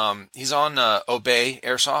 He's on Obey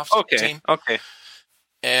Airsoft team. Okay.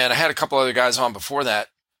 And I had a couple other guys on before that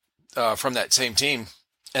from that same team,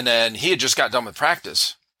 and then he had just got done with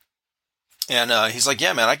practice, and he's like,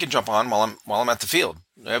 "Yeah, man, I can jump on while I'm at the field.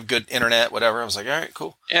 I have good internet, whatever." I was like, "All right,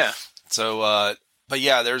 cool." Yeah. So, but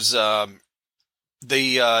yeah, there's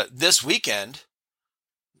this weekend.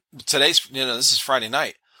 Today's this is Friday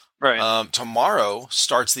night. Right. Tomorrow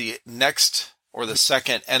starts the next or the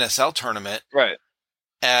second NSL tournament. Right.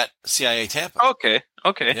 At CIA Tampa. Okay.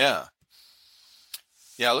 Yeah.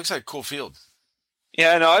 Yeah, it looks like a cool field.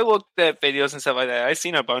 Yeah, no, I looked at videos and stuff like that. I've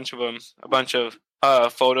seen a bunch of them, a bunch of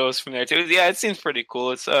photos from there too. Yeah, it seems pretty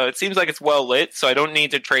cool. It seems like it's well lit, so I don't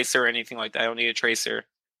need a tracer or anything like that. I don't need a tracer.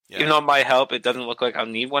 Yeah. Even though it might help, it doesn't look like I'll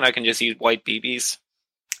need one. I can just use white BBs.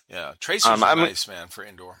 Yeah, tracers are nice, man, for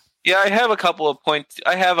indoor. Yeah, I have a couple of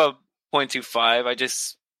I have a .25. I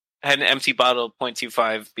just had an empty bottle of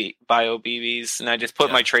 .25 bio BBs, and I just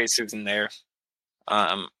put my tracers in there.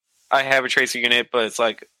 I have a tracer unit, but it's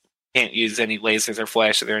like can't use any lasers or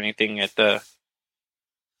flashes or anything at the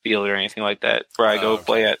field or anything like that where I go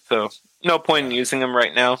play at. So no point in using them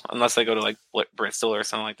right now unless I go to like Bristol or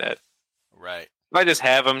something like that. Right. I just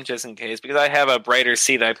have them just in case because I have a brighter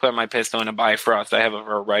C that I put on my pistol and a Bifrost I have a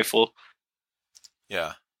rifle.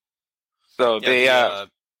 Yeah. So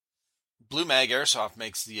Blue Mag Airsoft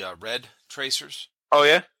makes the red tracers. Oh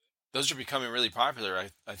yeah. Those are becoming really popular,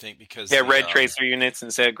 I think, because red tracer units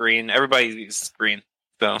instead of green. Everybody uses green,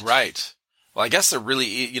 so right. Well, I guess they're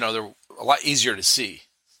really they're a lot easier to see.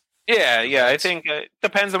 Yeah. I think it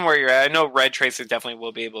depends on where you're at. I know red tracers definitely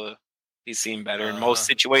will be able to be seen better in most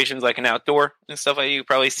situations, like an outdoor and stuff like you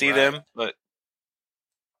probably see them. But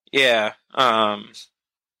yeah.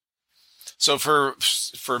 So for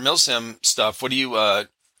milsim stuff, what do you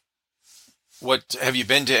what have you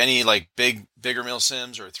been to any like bigger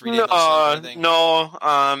milsims or 3D milsims or anything?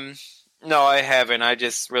 No, I haven't. I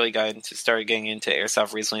just really started getting into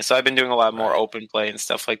airsoft recently, so I've been doing a lot more open play and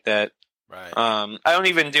stuff like that. Right. I don't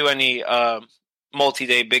even do any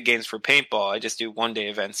multi-day big games for paintball. I just do one-day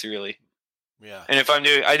events, really. Yeah. And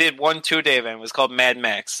I did one 2-day event. It was called Mad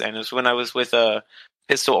Max, and it was when I was with a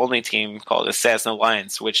pistol-only team called Assassin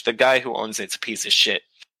Alliance, which the guy who owns it's a piece of shit.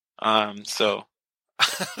 So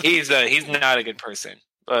he's not a good person.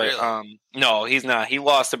 But really? No, he's not. He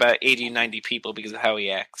lost about 80, 90 people because of how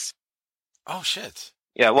he acts. Oh shit.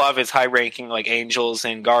 Yeah, a lot of his high-ranking like Angels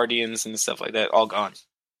and Guardians and stuff like that all gone.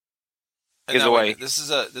 And away. This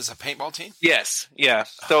is a paintball team? Yes, yeah.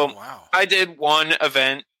 So wow. I did one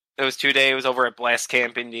event. It was 2 days. It was over at Blast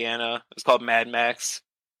Camp, Indiana. It was called Mad Max.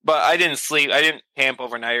 But I didn't sleep. I didn't camp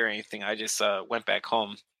overnight or anything. I just went back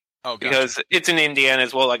home. Oh, gotcha. Because it's in Indiana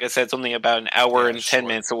as well. Like I said, it's only about an hour and 10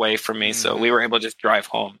 minutes away from me. Mm-hmm. So we were able to just drive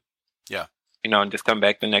home. Yeah. And just come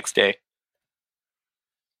back the next day.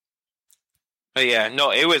 But yeah,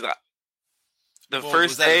 no, it was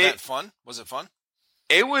first day. Was that fun? Was it fun?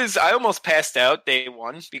 It was. I almost passed out day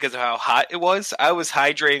one because of how hot it was. I was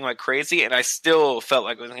hydrating like crazy, and I still felt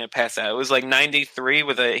like I was going to pass out. It was like 93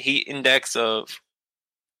 with a heat index of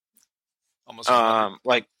almost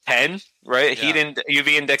like 10, right? Yeah. UV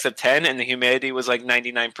index of 10, and the humidity was like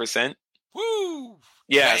 99%. Woo!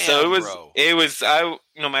 Yeah, damn, so it was. Bro. It was.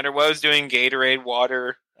 No matter what I was doing, Gatorade,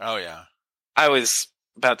 water. Oh yeah. I was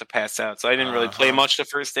about to pass out, so I didn't really play much the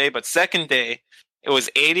first day. But second day, it was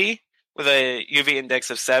 80. With a UV index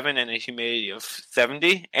of 7 and a humidity of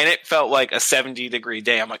 70, and it felt like a 70-degree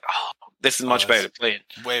day. I'm like, this is much better to play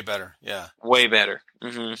in. Way better, yeah. Way better.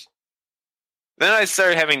 Mm-hmm. Then I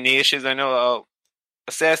started having knee issues. I know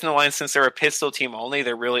Assassin Alliance, since they're a pistol team only,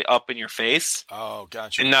 they're really up in your face. Oh,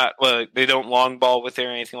 gotcha. And they don't long ball with it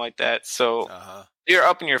or anything like that. So they're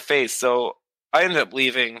up in your face. So I ended up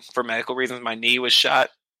leaving for medical reasons. My knee was shot.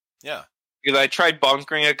 Yeah. Because I tried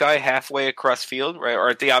bunkering a guy halfway across field, right, or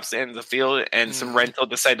at the opposite end of the field, and some rental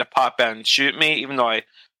decided to pop out and shoot me, even though I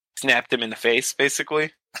snapped him in the face,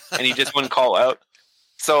 basically, and he just wouldn't call out.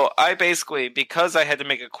 So I basically, because I had to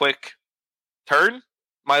make a quick turn,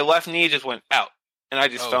 my left knee just went out, and I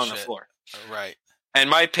just fell on the floor. Right. And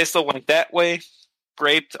my pistol went that way,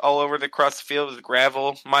 scraped all over across the field with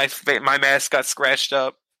gravel. My mask got scratched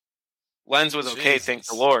up. Lens was okay, thank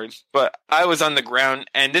the Lord. But I was on the ground,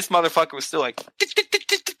 and this motherfucker was still like, tick, tick, tick,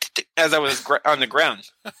 tick, tick, tick. as I was on the ground.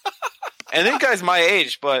 And this guy's my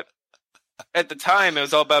age, but at the time, it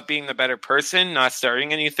was all about being the better person, not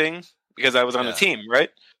starting anything, because I was on the team, right?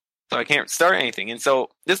 So I can't start anything. And so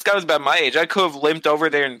this guy was about my age. I could have limped over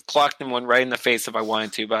there and clocked him one right in the face if I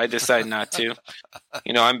wanted to, but I decided not to.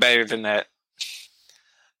 I'm better than that.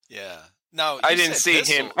 Yeah. No, I didn't see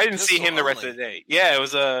him. I didn't see him the rest of the day. Yeah, it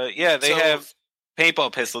was they have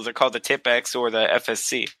paintball pistols. They're called the Tip-X or the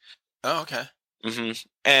FSC. Oh, okay. Mm-hmm.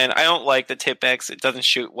 And I don't like the Tip-X. It doesn't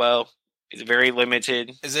shoot well. It's very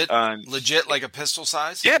limited. Is it legit like a pistol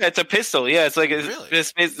size? Yeah, it's a pistol. Yeah, it's like really?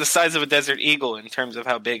 It's the size of a Desert Eagle in terms of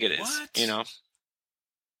how big it is. What?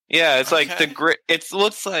 Yeah, it's like the grip. It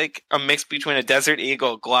looks like a mix between a Desert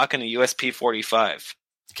Eagle, a Glock, and a USP-45.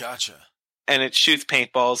 Gotcha. And it shoots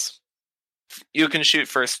paintballs. You can shoot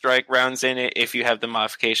first strike rounds in it if you have the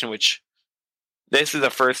modification, which this is a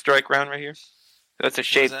first strike round right here. That's a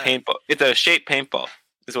shaped paintball. It's a shaped paintball.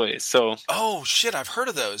 Is what it is. So. Oh shit! I've heard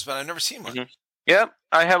of those, but I've never seen one. Mm-hmm. Yep,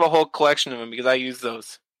 I have a whole collection of them because I use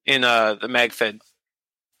those in the MagFed.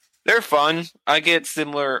 They're fun. I get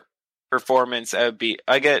similar performance out of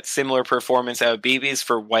BBs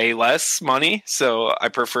for way less money, so I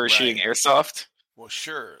prefer shooting airsoft. Well,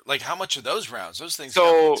 sure. Like, how much are those rounds? Those things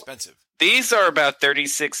are expensive. These are about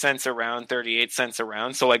 36 cents a round, 38 cents a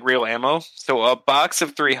round. So like real ammo. So a box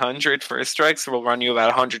of 300 first strikes will run you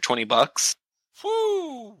about $120.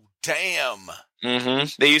 Whoo! Damn. Mm-hmm.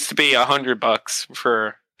 They used to be $100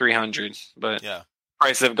 for 300, but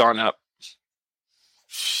prices have gone up.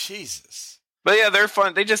 Jesus. But yeah, they're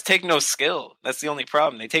fun. They just take no skill. That's the only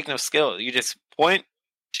problem. They take no skill. You just point,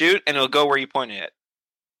 shoot, and it'll go where you point it at.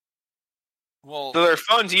 Well, so they're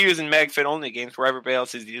fun to use in MagFed only games where everybody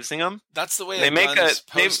else is using them. That's the way they make is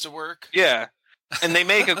supposed to work. Yeah, and they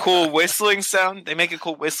make a cool whistling sound. But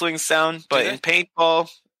in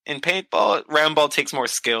paintball, round ball takes more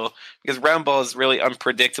skill because round ball is really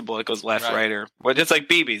unpredictable. It goes left, right, or but just like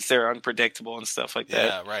BBs, they're unpredictable and stuff like that.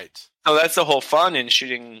 Yeah, right. So that's the whole fun in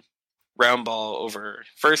shooting round ball over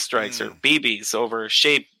first strikes or BBs over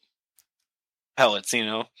shape pellets.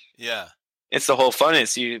 Yeah, it's the whole fun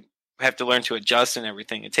is you have to learn to adjust and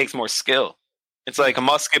everything. It takes more skill. It's like a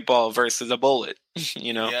musket ball versus a bullet.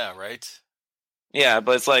 Yeah, right. Yeah,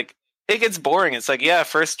 but it's like. It gets boring. It's like,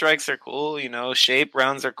 first strikes are cool, shape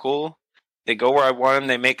rounds are cool. They go where I want them.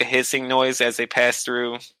 They make a hissing noise as they pass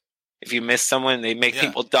through. If you miss someone, they make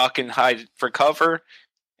people duck and hide for cover.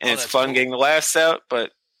 And it's fun getting the laughs out,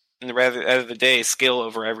 but in the end of the day, skill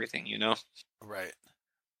over everything, Right.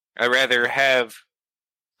 I'd rather have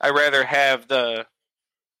the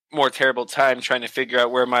more terrible time trying to figure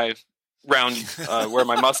out where my where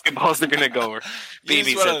my musket balls are going to go, or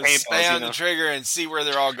BBs and paintballs. Stay on the trigger and see where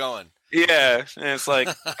they're all going. Yeah, and it's like,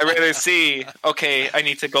 I'd rather see, okay, I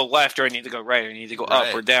need to go left, or I need to go right, or I need to go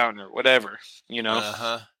up or down, or whatever,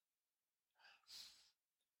 Uh-huh.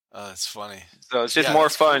 Oh, that's funny. So it's just more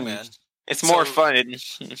fun. Cool, man. It's more fun.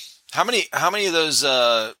 How many of those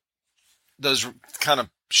kind of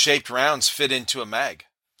shaped rounds fit into a mag?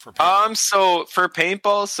 For paintball? So for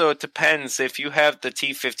paintball, it depends. If you have the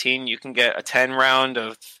T15, you can get a 10 round,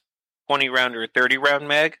 a 20 round, or a 30 round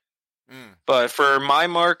mag. But for my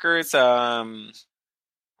markers, 20.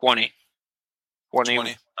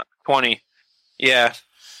 20. Yeah.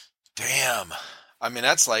 Damn. I mean,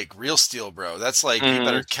 that's like real steel, bro. That's like you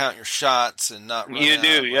better count your shots and not run out.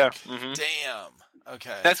 Do, yeah. Damn.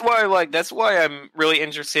 Okay. That's why I'm really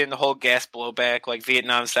interested in the whole gas blowback, like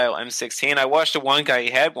Vietnam style M16. I watched the one guy, he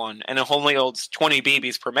had one, and it only holds 20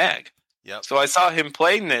 BBs per mag. Yep. So I saw him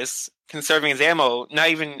playing this, conserving his ammo, not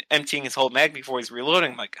even emptying his whole mag before he's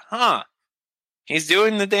reloading. I'm like, he's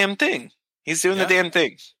doing the damn thing.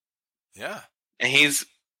 Yeah. And he's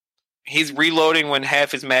reloading when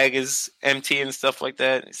half his mag is empty and stuff like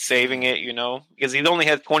that, saving it, because he only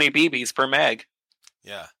has 20 BBs per mag.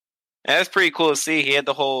 Yeah. And that's pretty cool to see. He had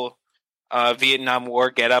the whole Vietnam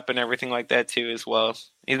War get up and everything like that too as well.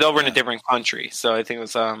 He's over in a different country, so I think it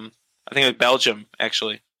was Belgium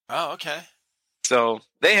actually. Oh, okay. So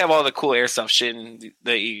they have all the cool airsoft shit in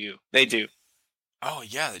the EU. They do. Oh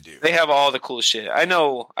yeah, they do. They have all the cool shit. I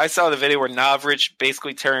know. I saw the video where Navrich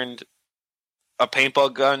basically turned a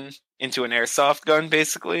paintball gun into an airsoft gun,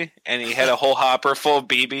 basically, and he had a whole hopper full of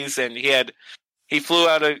BBs, and he flew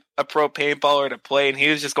out a pro paintballer to play, and he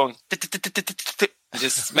was just going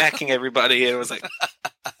just smacking everybody. And it was like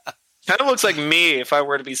kind of looks like me if I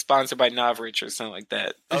were to be sponsored by Navrich or something like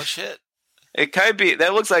that. Oh shit. It kind of be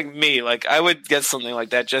that looks like me. Like I would get something like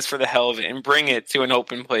that just for the hell of it and bring it to an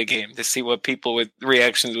open play game to see what people with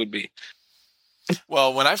reactions would be.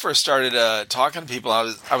 Well, when I first started talking to people,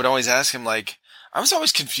 I would always ask him, like, I was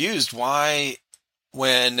always confused why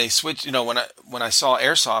when they switched, when I saw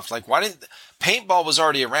airsoft, like why didn't paintball was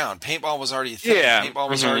already around? Paintball was already a thing. Yeah. Paintball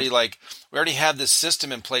was already like we already had this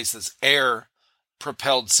system in place, this air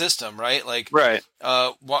propelled system, right? Like, Right.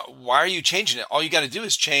 why are you changing it? All you got to do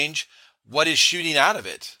is change what is shooting out of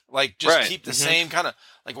it. Like, just Right. keep the same kind of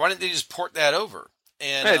like. Why didn't they just port that over?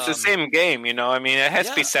 And Yeah, it's the same game, you know. I mean, it has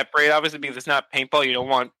to be separated, obviously, because it's not paintball. You don't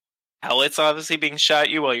want pellets, obviously, being shot at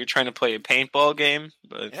you while you're trying to play a paintball game.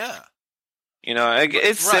 But yeah, you know,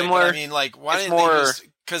 it's right, similar. I mean, like, why didn't more... they just?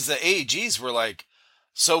 Because the AEGs were like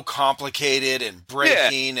so complicated and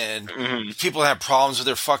breaking, and people have problems with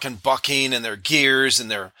their fucking bucking and their gears and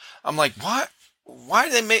their. I'm like, what? Why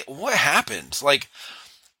did they make? What happened? Like,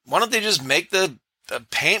 why don't they just make the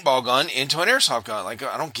paintball gun into an airsoft gun? Like,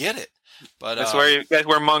 I don't get it. But that's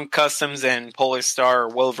where Monk Customs and Polar Star or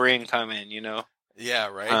Wolverine come in, you know. Yeah,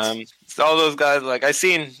 right. So all those guys, like I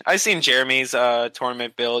seen Jeremy's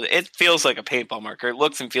tournament build. It feels like a paintball marker. It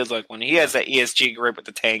looks and feels like one. He has that ESG grip with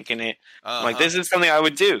the tank in it. I'm like, this is something I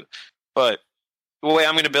would do. But the way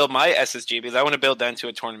I'm going to build my SSG, because I want to build that into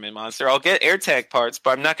a tournament monster, I'll get AirTag parts,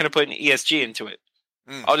 but I'm not going to put an ESG into it.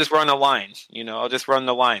 I'll just run a line, you know. I'll just run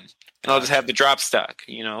the line, and I'll just have the drop stock,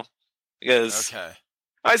 you know, because. Okay.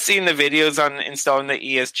 I've seen the videos on installing the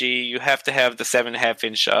ESG. You have to have the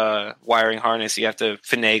 7.5-inch wiring harness. You have to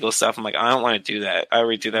finagle stuff. I'm like, I don't want to do that. I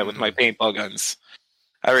already do that with my paintball guns.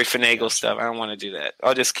 I already finagle stuff. I don't want to do that.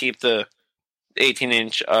 I'll just keep the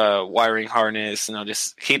 18-inch wiring harness, and I'll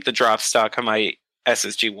just keep the drop stock on my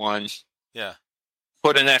SSG-1. Yeah.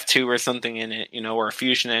 Put an F2 or something in it, you know, or a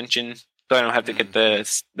fusion engine, so I don't have to get the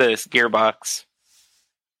gearbox.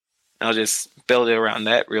 I'll just build it around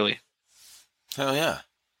that, really. Hell yeah.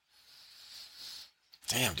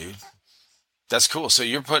 Damn, dude, that's cool. So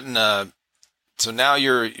you're putting, so now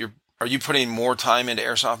are you putting more time into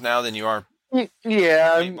airsoft now than you are?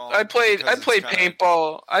 Yeah, paintball? I played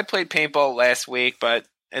paintball. I played paintball last week, but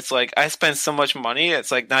it's like I spent so much money.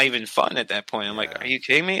 It's like not even fun at that point. I'm like, are you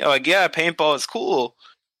kidding me? I'm like, yeah, paintball is cool.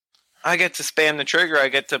 I get to spam the trigger. I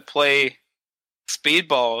get to play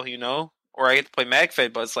speedball, you know, or I get to play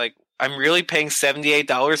MagFed. But it's like, I'm really paying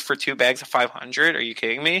 $78 for 2 bags of 500. Are you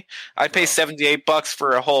kidding me? I'd pay $78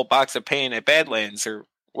 for a whole box of paint at Badlands or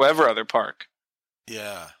whatever other park.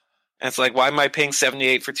 Yeah. And it's like, why am I paying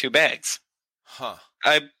 $78 for 2 bags? Huh.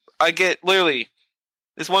 I get literally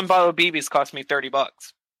this one bottle of BBs cost me $30.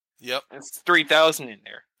 Yep. It's 3,000 in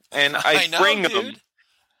there, and I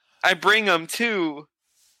bring them to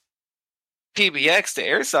PBX to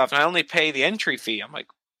Airsoft, and I only pay the entry fee. I'm like,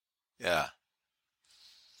 yeah.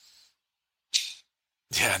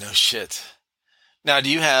 Yeah, no shit. Now, do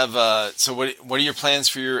you have, so what are your plans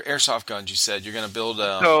for your airsoft guns? You said you're going to build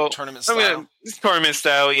tournament style? Tournament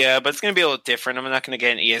style, yeah, but it's going to be a little different. I'm not going to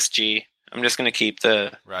get an ESG. I'm just going to keep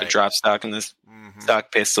the drop stock and this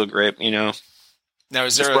stock pistol grip, you know. Now,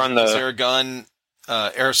 is there a gun,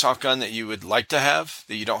 airsoft gun that you would like to have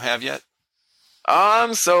that you don't have yet?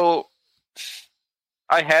 So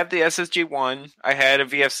I have the SSG-1. I had a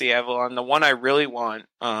VFC Avalon. The one I really want,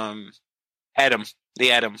 Atom.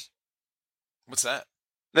 The Atom. What's that?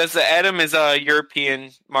 That's the Atom is a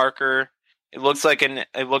European marker. It looks like a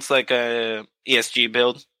ESG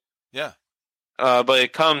build. Yeah. But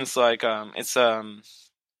it comes like it's a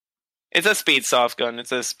speed soft gun.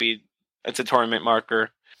 It's a tournament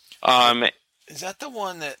marker. Is that the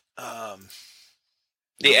one that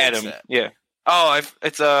the Atom? Yeah. Oh, I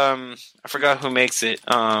forgot who makes it.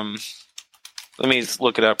 Let me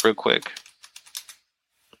look it up real quick.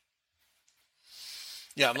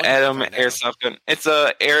 Yeah, Atom airsoft gun. It's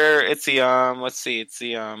the let's see, it's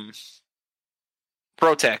the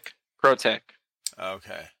ProTech.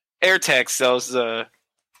 Okay. AirTech sells the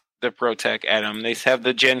ProTech Atom. They have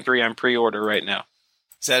the Gen 3 on pre-order right now.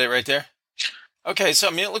 Is that it right there? Okay, so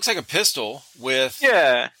I mean it looks like a pistol with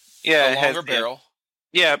a longer barrel.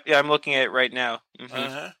 Yeah, I'm looking at it right now.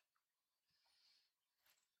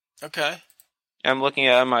 Okay. I'm looking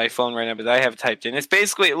at it on my phone right now, but I have typed in. It's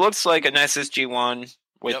basically, it looks like an SSG-1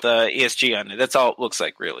 with ESG on it. That's all it looks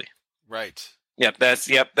like, really. Right. That's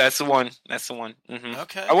the one. That's the one.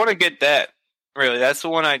 Okay. I want to get that. Really, that's the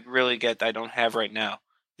one I'd really get that I don't have right now.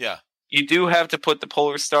 Yeah. You do have to put the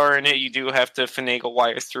Polar Star in it. You do have to finagle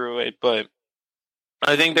wires through it, but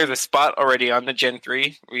I think there's a spot already on the Gen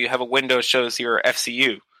 3 where you have a window that shows your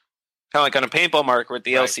FCU. Kind of like on a paintball marker with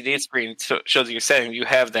the LCD screen shows your setting. You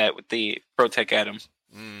have that with the ProTech Atom.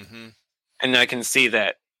 Mm-hmm. And I can see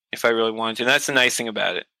that if I really wanted to. And that's the nice thing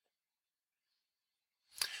about it.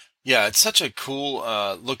 Yeah, it's such a cool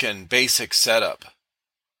looking basic setup.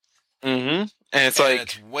 Mm-hmm. And it's and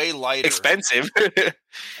it's way lighter. Expensive. And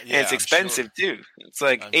it's expensive too. It's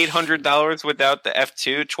like $800 without the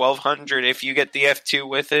F2, $1,200 if you get the F2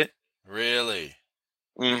 with it. Really?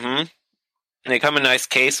 Mm-hmm. And they come in a nice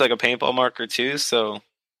case, like a paintball marker too. So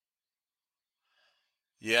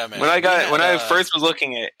yeah, man. When I first was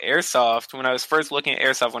looking at airsoft, when I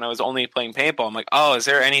was only playing paintball, I'm like, oh, is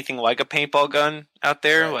there anything like a paintball gun out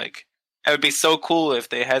there? Right. Like, it would be so cool if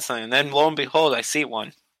they had something. And then lo and behold, I see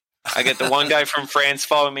one. I get the one guy from France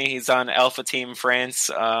following me. He's on Alpha Team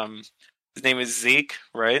France. His name is Zeke,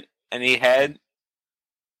 right? And he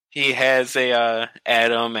has a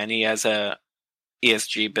Atom, and he has a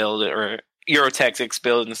ESG build or Eurotactics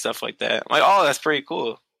build and stuff like that. I'm like, oh, that's pretty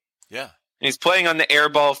cool. Yeah. And he's playing on the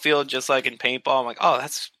airball field just like in paintball. I'm like, oh,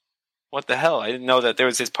 that's what the hell? I didn't know that there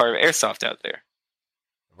was this part of airsoft out there.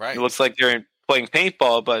 Right. It looks like they're playing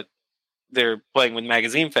paintball, but they're playing with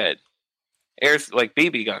magazine fed like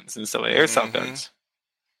BB guns and stuff, like airsoft guns.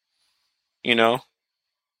 You know,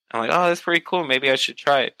 I'm like, oh, that's pretty cool. Maybe I should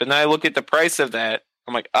try it. But then I look at the price of that.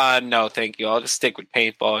 I'm like, no, thank you. I'll just stick with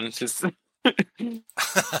paintball. And it's just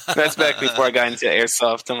that's back before I got into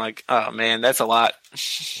airsoft. I'm like, oh man, that's a lot.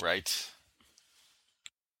 Right.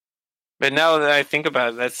 But now that I think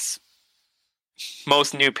about it, that's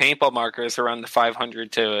most new paintball markers around the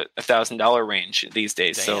 $500 to $1,000 range these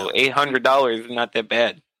days. Damn. So $800 is not that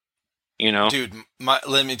bad. You know, dude,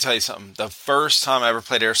 let me tell you something. The first time I ever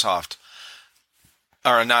played airsoft,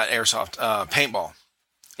 or not airsoft, paintball,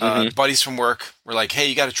 buddies from work were like, hey,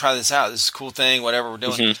 you got to try this out. This is a cool thing, whatever we're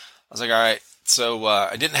doing. I was like, all right. So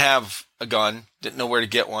I didn't have a gun, didn't know where to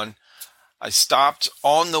get one. I stopped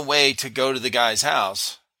on the way to go to the guy's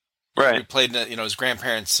house. Right. We played, his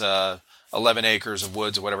grandparents' 11 acres of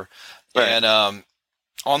woods or whatever. Right. And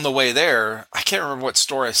on the way there, I can't remember what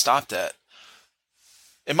store I stopped at.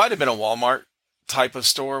 It might have been a Walmart type of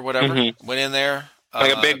store, whatever. Went in there.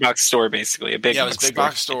 Like a big box store, basically. It was a big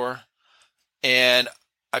box store. And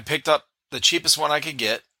I picked up the cheapest one I could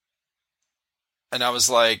get. And I was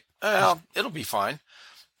like, well, it'll be fine.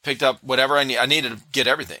 Picked up whatever I need. I needed to get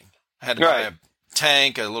everything. I had to buy a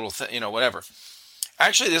tank, a little whatever.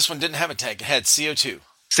 Actually, this one didn't have a tank. It had CO2.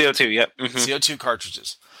 CO2, yep. CO2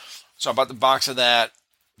 cartridges. So I bought the box of that,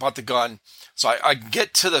 bought the gun. So I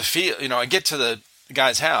get to the field, I get to the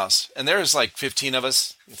guy's house, and there's like 15 of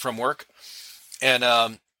us from work, and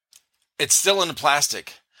it's still in the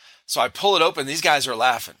plastic. So I pull it open. These guys are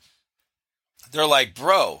laughing. They're like,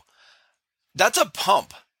 bro, that's a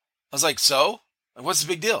pump. I was like, so? What's the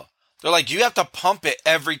big deal? They're like, you have to pump it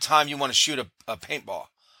every time you want to shoot a paintball.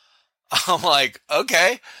 I'm like,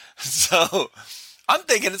 okay. So I'm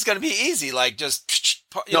thinking it's going to be easy. Like just,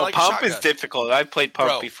 like pump is difficult. I've played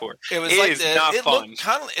pump before. It was not fun.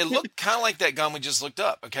 It looked kind of like that gun we just looked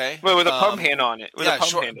up. Okay. But with a pump hand on it.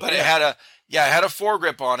 But it had a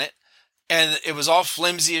foregrip on it, and it was all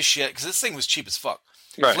flimsy as shit because this thing was cheap as fuck.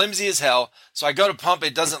 Right. Flimsy as hell. So I go to pump.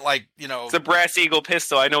 It doesn't It's a Brass Eagle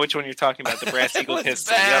pistol. I know which one you're talking about. The Brass Eagle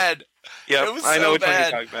pistol. Bad. Yep. It was I know which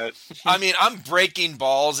bad. one you're talking about. I mean, I'm breaking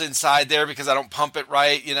balls inside there because I don't pump it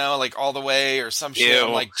right, like all the way or some shit. Ew.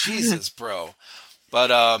 I'm like, Jesus, bro. But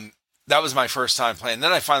that was my first time playing.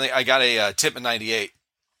 Then I got a Tippmann 98,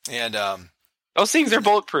 and those things are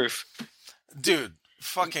bulletproof, dude.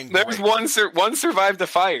 Fucking. There was one survived the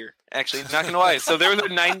fire. Actually, not gonna lie. So there was a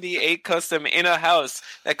 98 custom in a house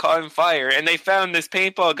that caught on fire, and they found this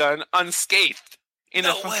paintball gun unscathed in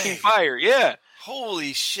a fucking fire. Yeah.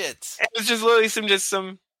 Holy shit! It was just literally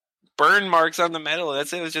some burn marks on the metal.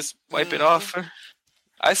 That's it. It was just wipe it off.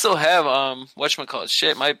 I still have whatchamacallit.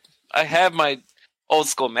 Shit, I have my old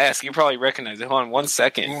school mask. You probably recognize it. Hold on 1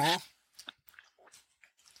 second.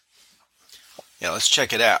 Yeah, let's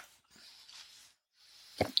check it out.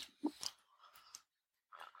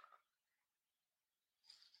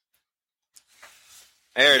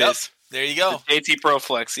 There it is. There you go. The JT Pro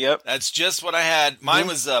Flex. Yep. That's just what I had. Mine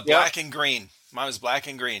was black and green.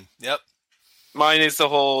 Yep. Mine is the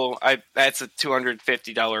whole. That's a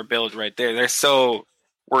 $250 build right there. They're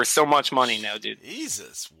worth so much money now, dude.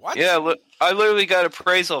 Jesus, what? Yeah, look, I literally got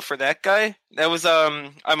appraisal for that guy. That was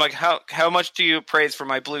I'm like, how much do you appraise for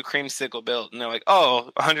my blue creamsicle build? And they're like,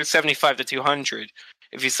 oh, 175 to 200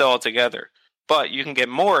 if you sell it together, but you can get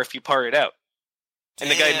more if you part it out. And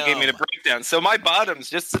the guy gave me the breakdown. So my bottoms,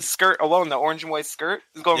 just the skirt alone, the orange and white skirt,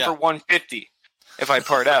 is going for 150 if I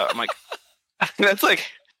part out. I'm like, that's like,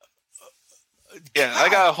 yeah. I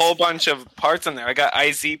got a whole bunch of parts on there. I got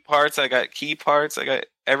IZ parts, I got key parts, I got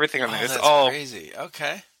everything on there. It's all crazy.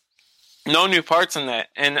 Okay. No new parts on that,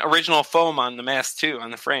 and original foam on the mask too, on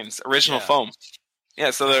the frames. Original foam. Yeah.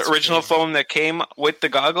 So the original foam that came with the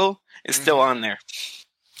goggle is still on there.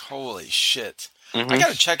 Holy shit. Mm-hmm. I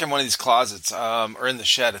got to check in one of these closets or in the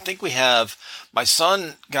shed. I think we have, my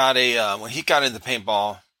son got when he got into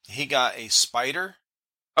paintball, he got a Spider.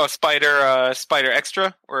 Oh, Spider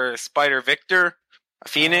Extra or Spider Victor, a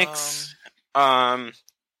Phoenix. Damn,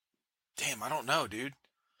 I don't know, dude.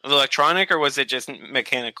 Electronic, or was it just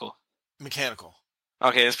mechanical? Mechanical.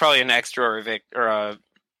 Okay, it's probably an Extra or a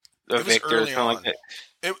Victor or something like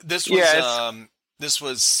that. This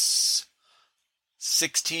was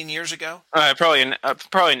 16 years ago. Probably an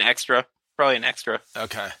Extra. Probably an Extra.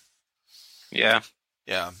 Okay. Yeah.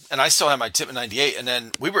 Yeah, and I still have my Tippmann 98, and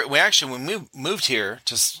then we actually, when we moved here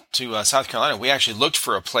to South Carolina, we actually looked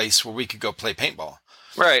for a place where we could go play paintball.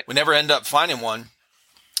 Right. We never ended up finding one,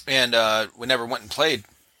 and we never went and played.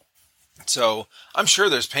 So I'm sure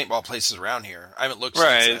there's paintball places around here. I haven't looked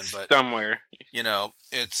since then, but somewhere. You know,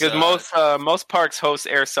 it's because most parks host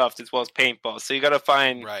airsoft as well as paintball, so you got to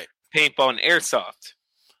find paintball and airsoft.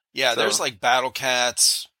 Yeah, so there's like Battle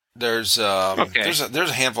Cats. There's there's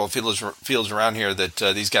a handful of fields around here that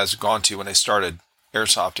these guys have gone to when they started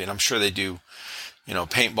airsofting. I'm sure they do,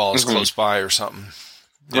 paintballs close by or something.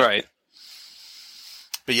 Yeah. Right.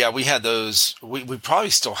 But yeah, we had those. We probably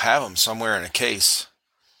still have them somewhere in a case.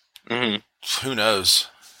 Mm-hmm. Who knows?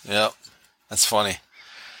 Yep. That's funny.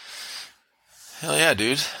 Hell yeah,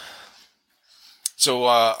 dude. So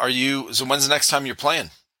so when's the next time you're playing?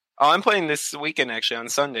 Oh, I'm playing this weekend actually on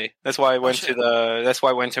Sunday. That's why I went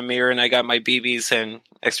to Mirror and I got my BBs and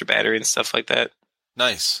extra battery and stuff like that.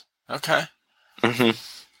 Nice. Okay. Mm-hmm.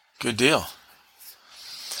 Good deal.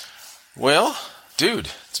 Well,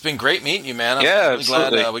 dude, it's been great meeting you, man. I'm really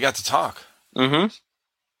glad we got to talk. Mm-hmm.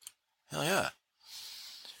 Hell yeah.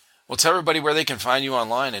 Well, tell everybody where they can find you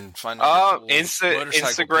online and find out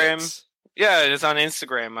Instagram. Bits. Yeah, it's on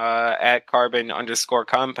Instagram at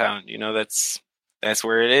carbon_compound. That's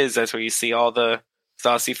where it is. That's where you see all the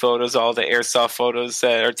saucy photos, all the airsoft photos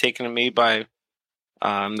that are taken of me by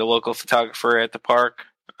the local photographer at the park.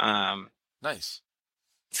 Nice.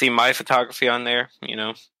 See my photography on there,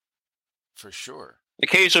 For sure.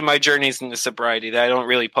 Occasionally my journeys into sobriety, that I don't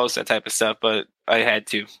really post that type of stuff, but I had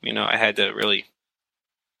to. I had to really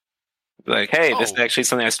be like, hey, this is actually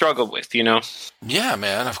something I struggled with, Yeah,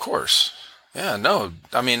 man, of course. Yeah, no.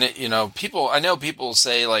 I mean, I know people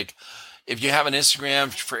say, like, if you have an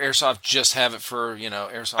Instagram for airsoft, just have it for,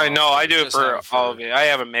 airsoft. I know, I do it for all of it. I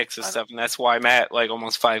have a mix of stuff, and that's why I'm at, like,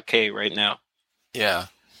 almost 5K right now. Yeah.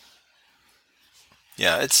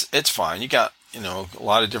 Yeah, it's fine. You got, a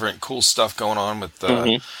lot of different cool stuff going on with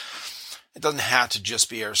it doesn't have to just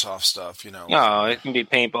be airsoft stuff, No, it can be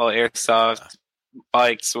paintball, airsoft,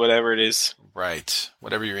 bikes, whatever it is. Right.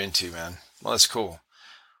 Whatever you're into, man. Well, that's cool.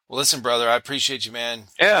 Well, listen, brother, I appreciate you, man.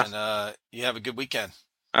 Yeah. And you have a good weekend.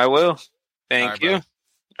 I will. Thank you.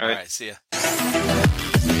 All right, see ya.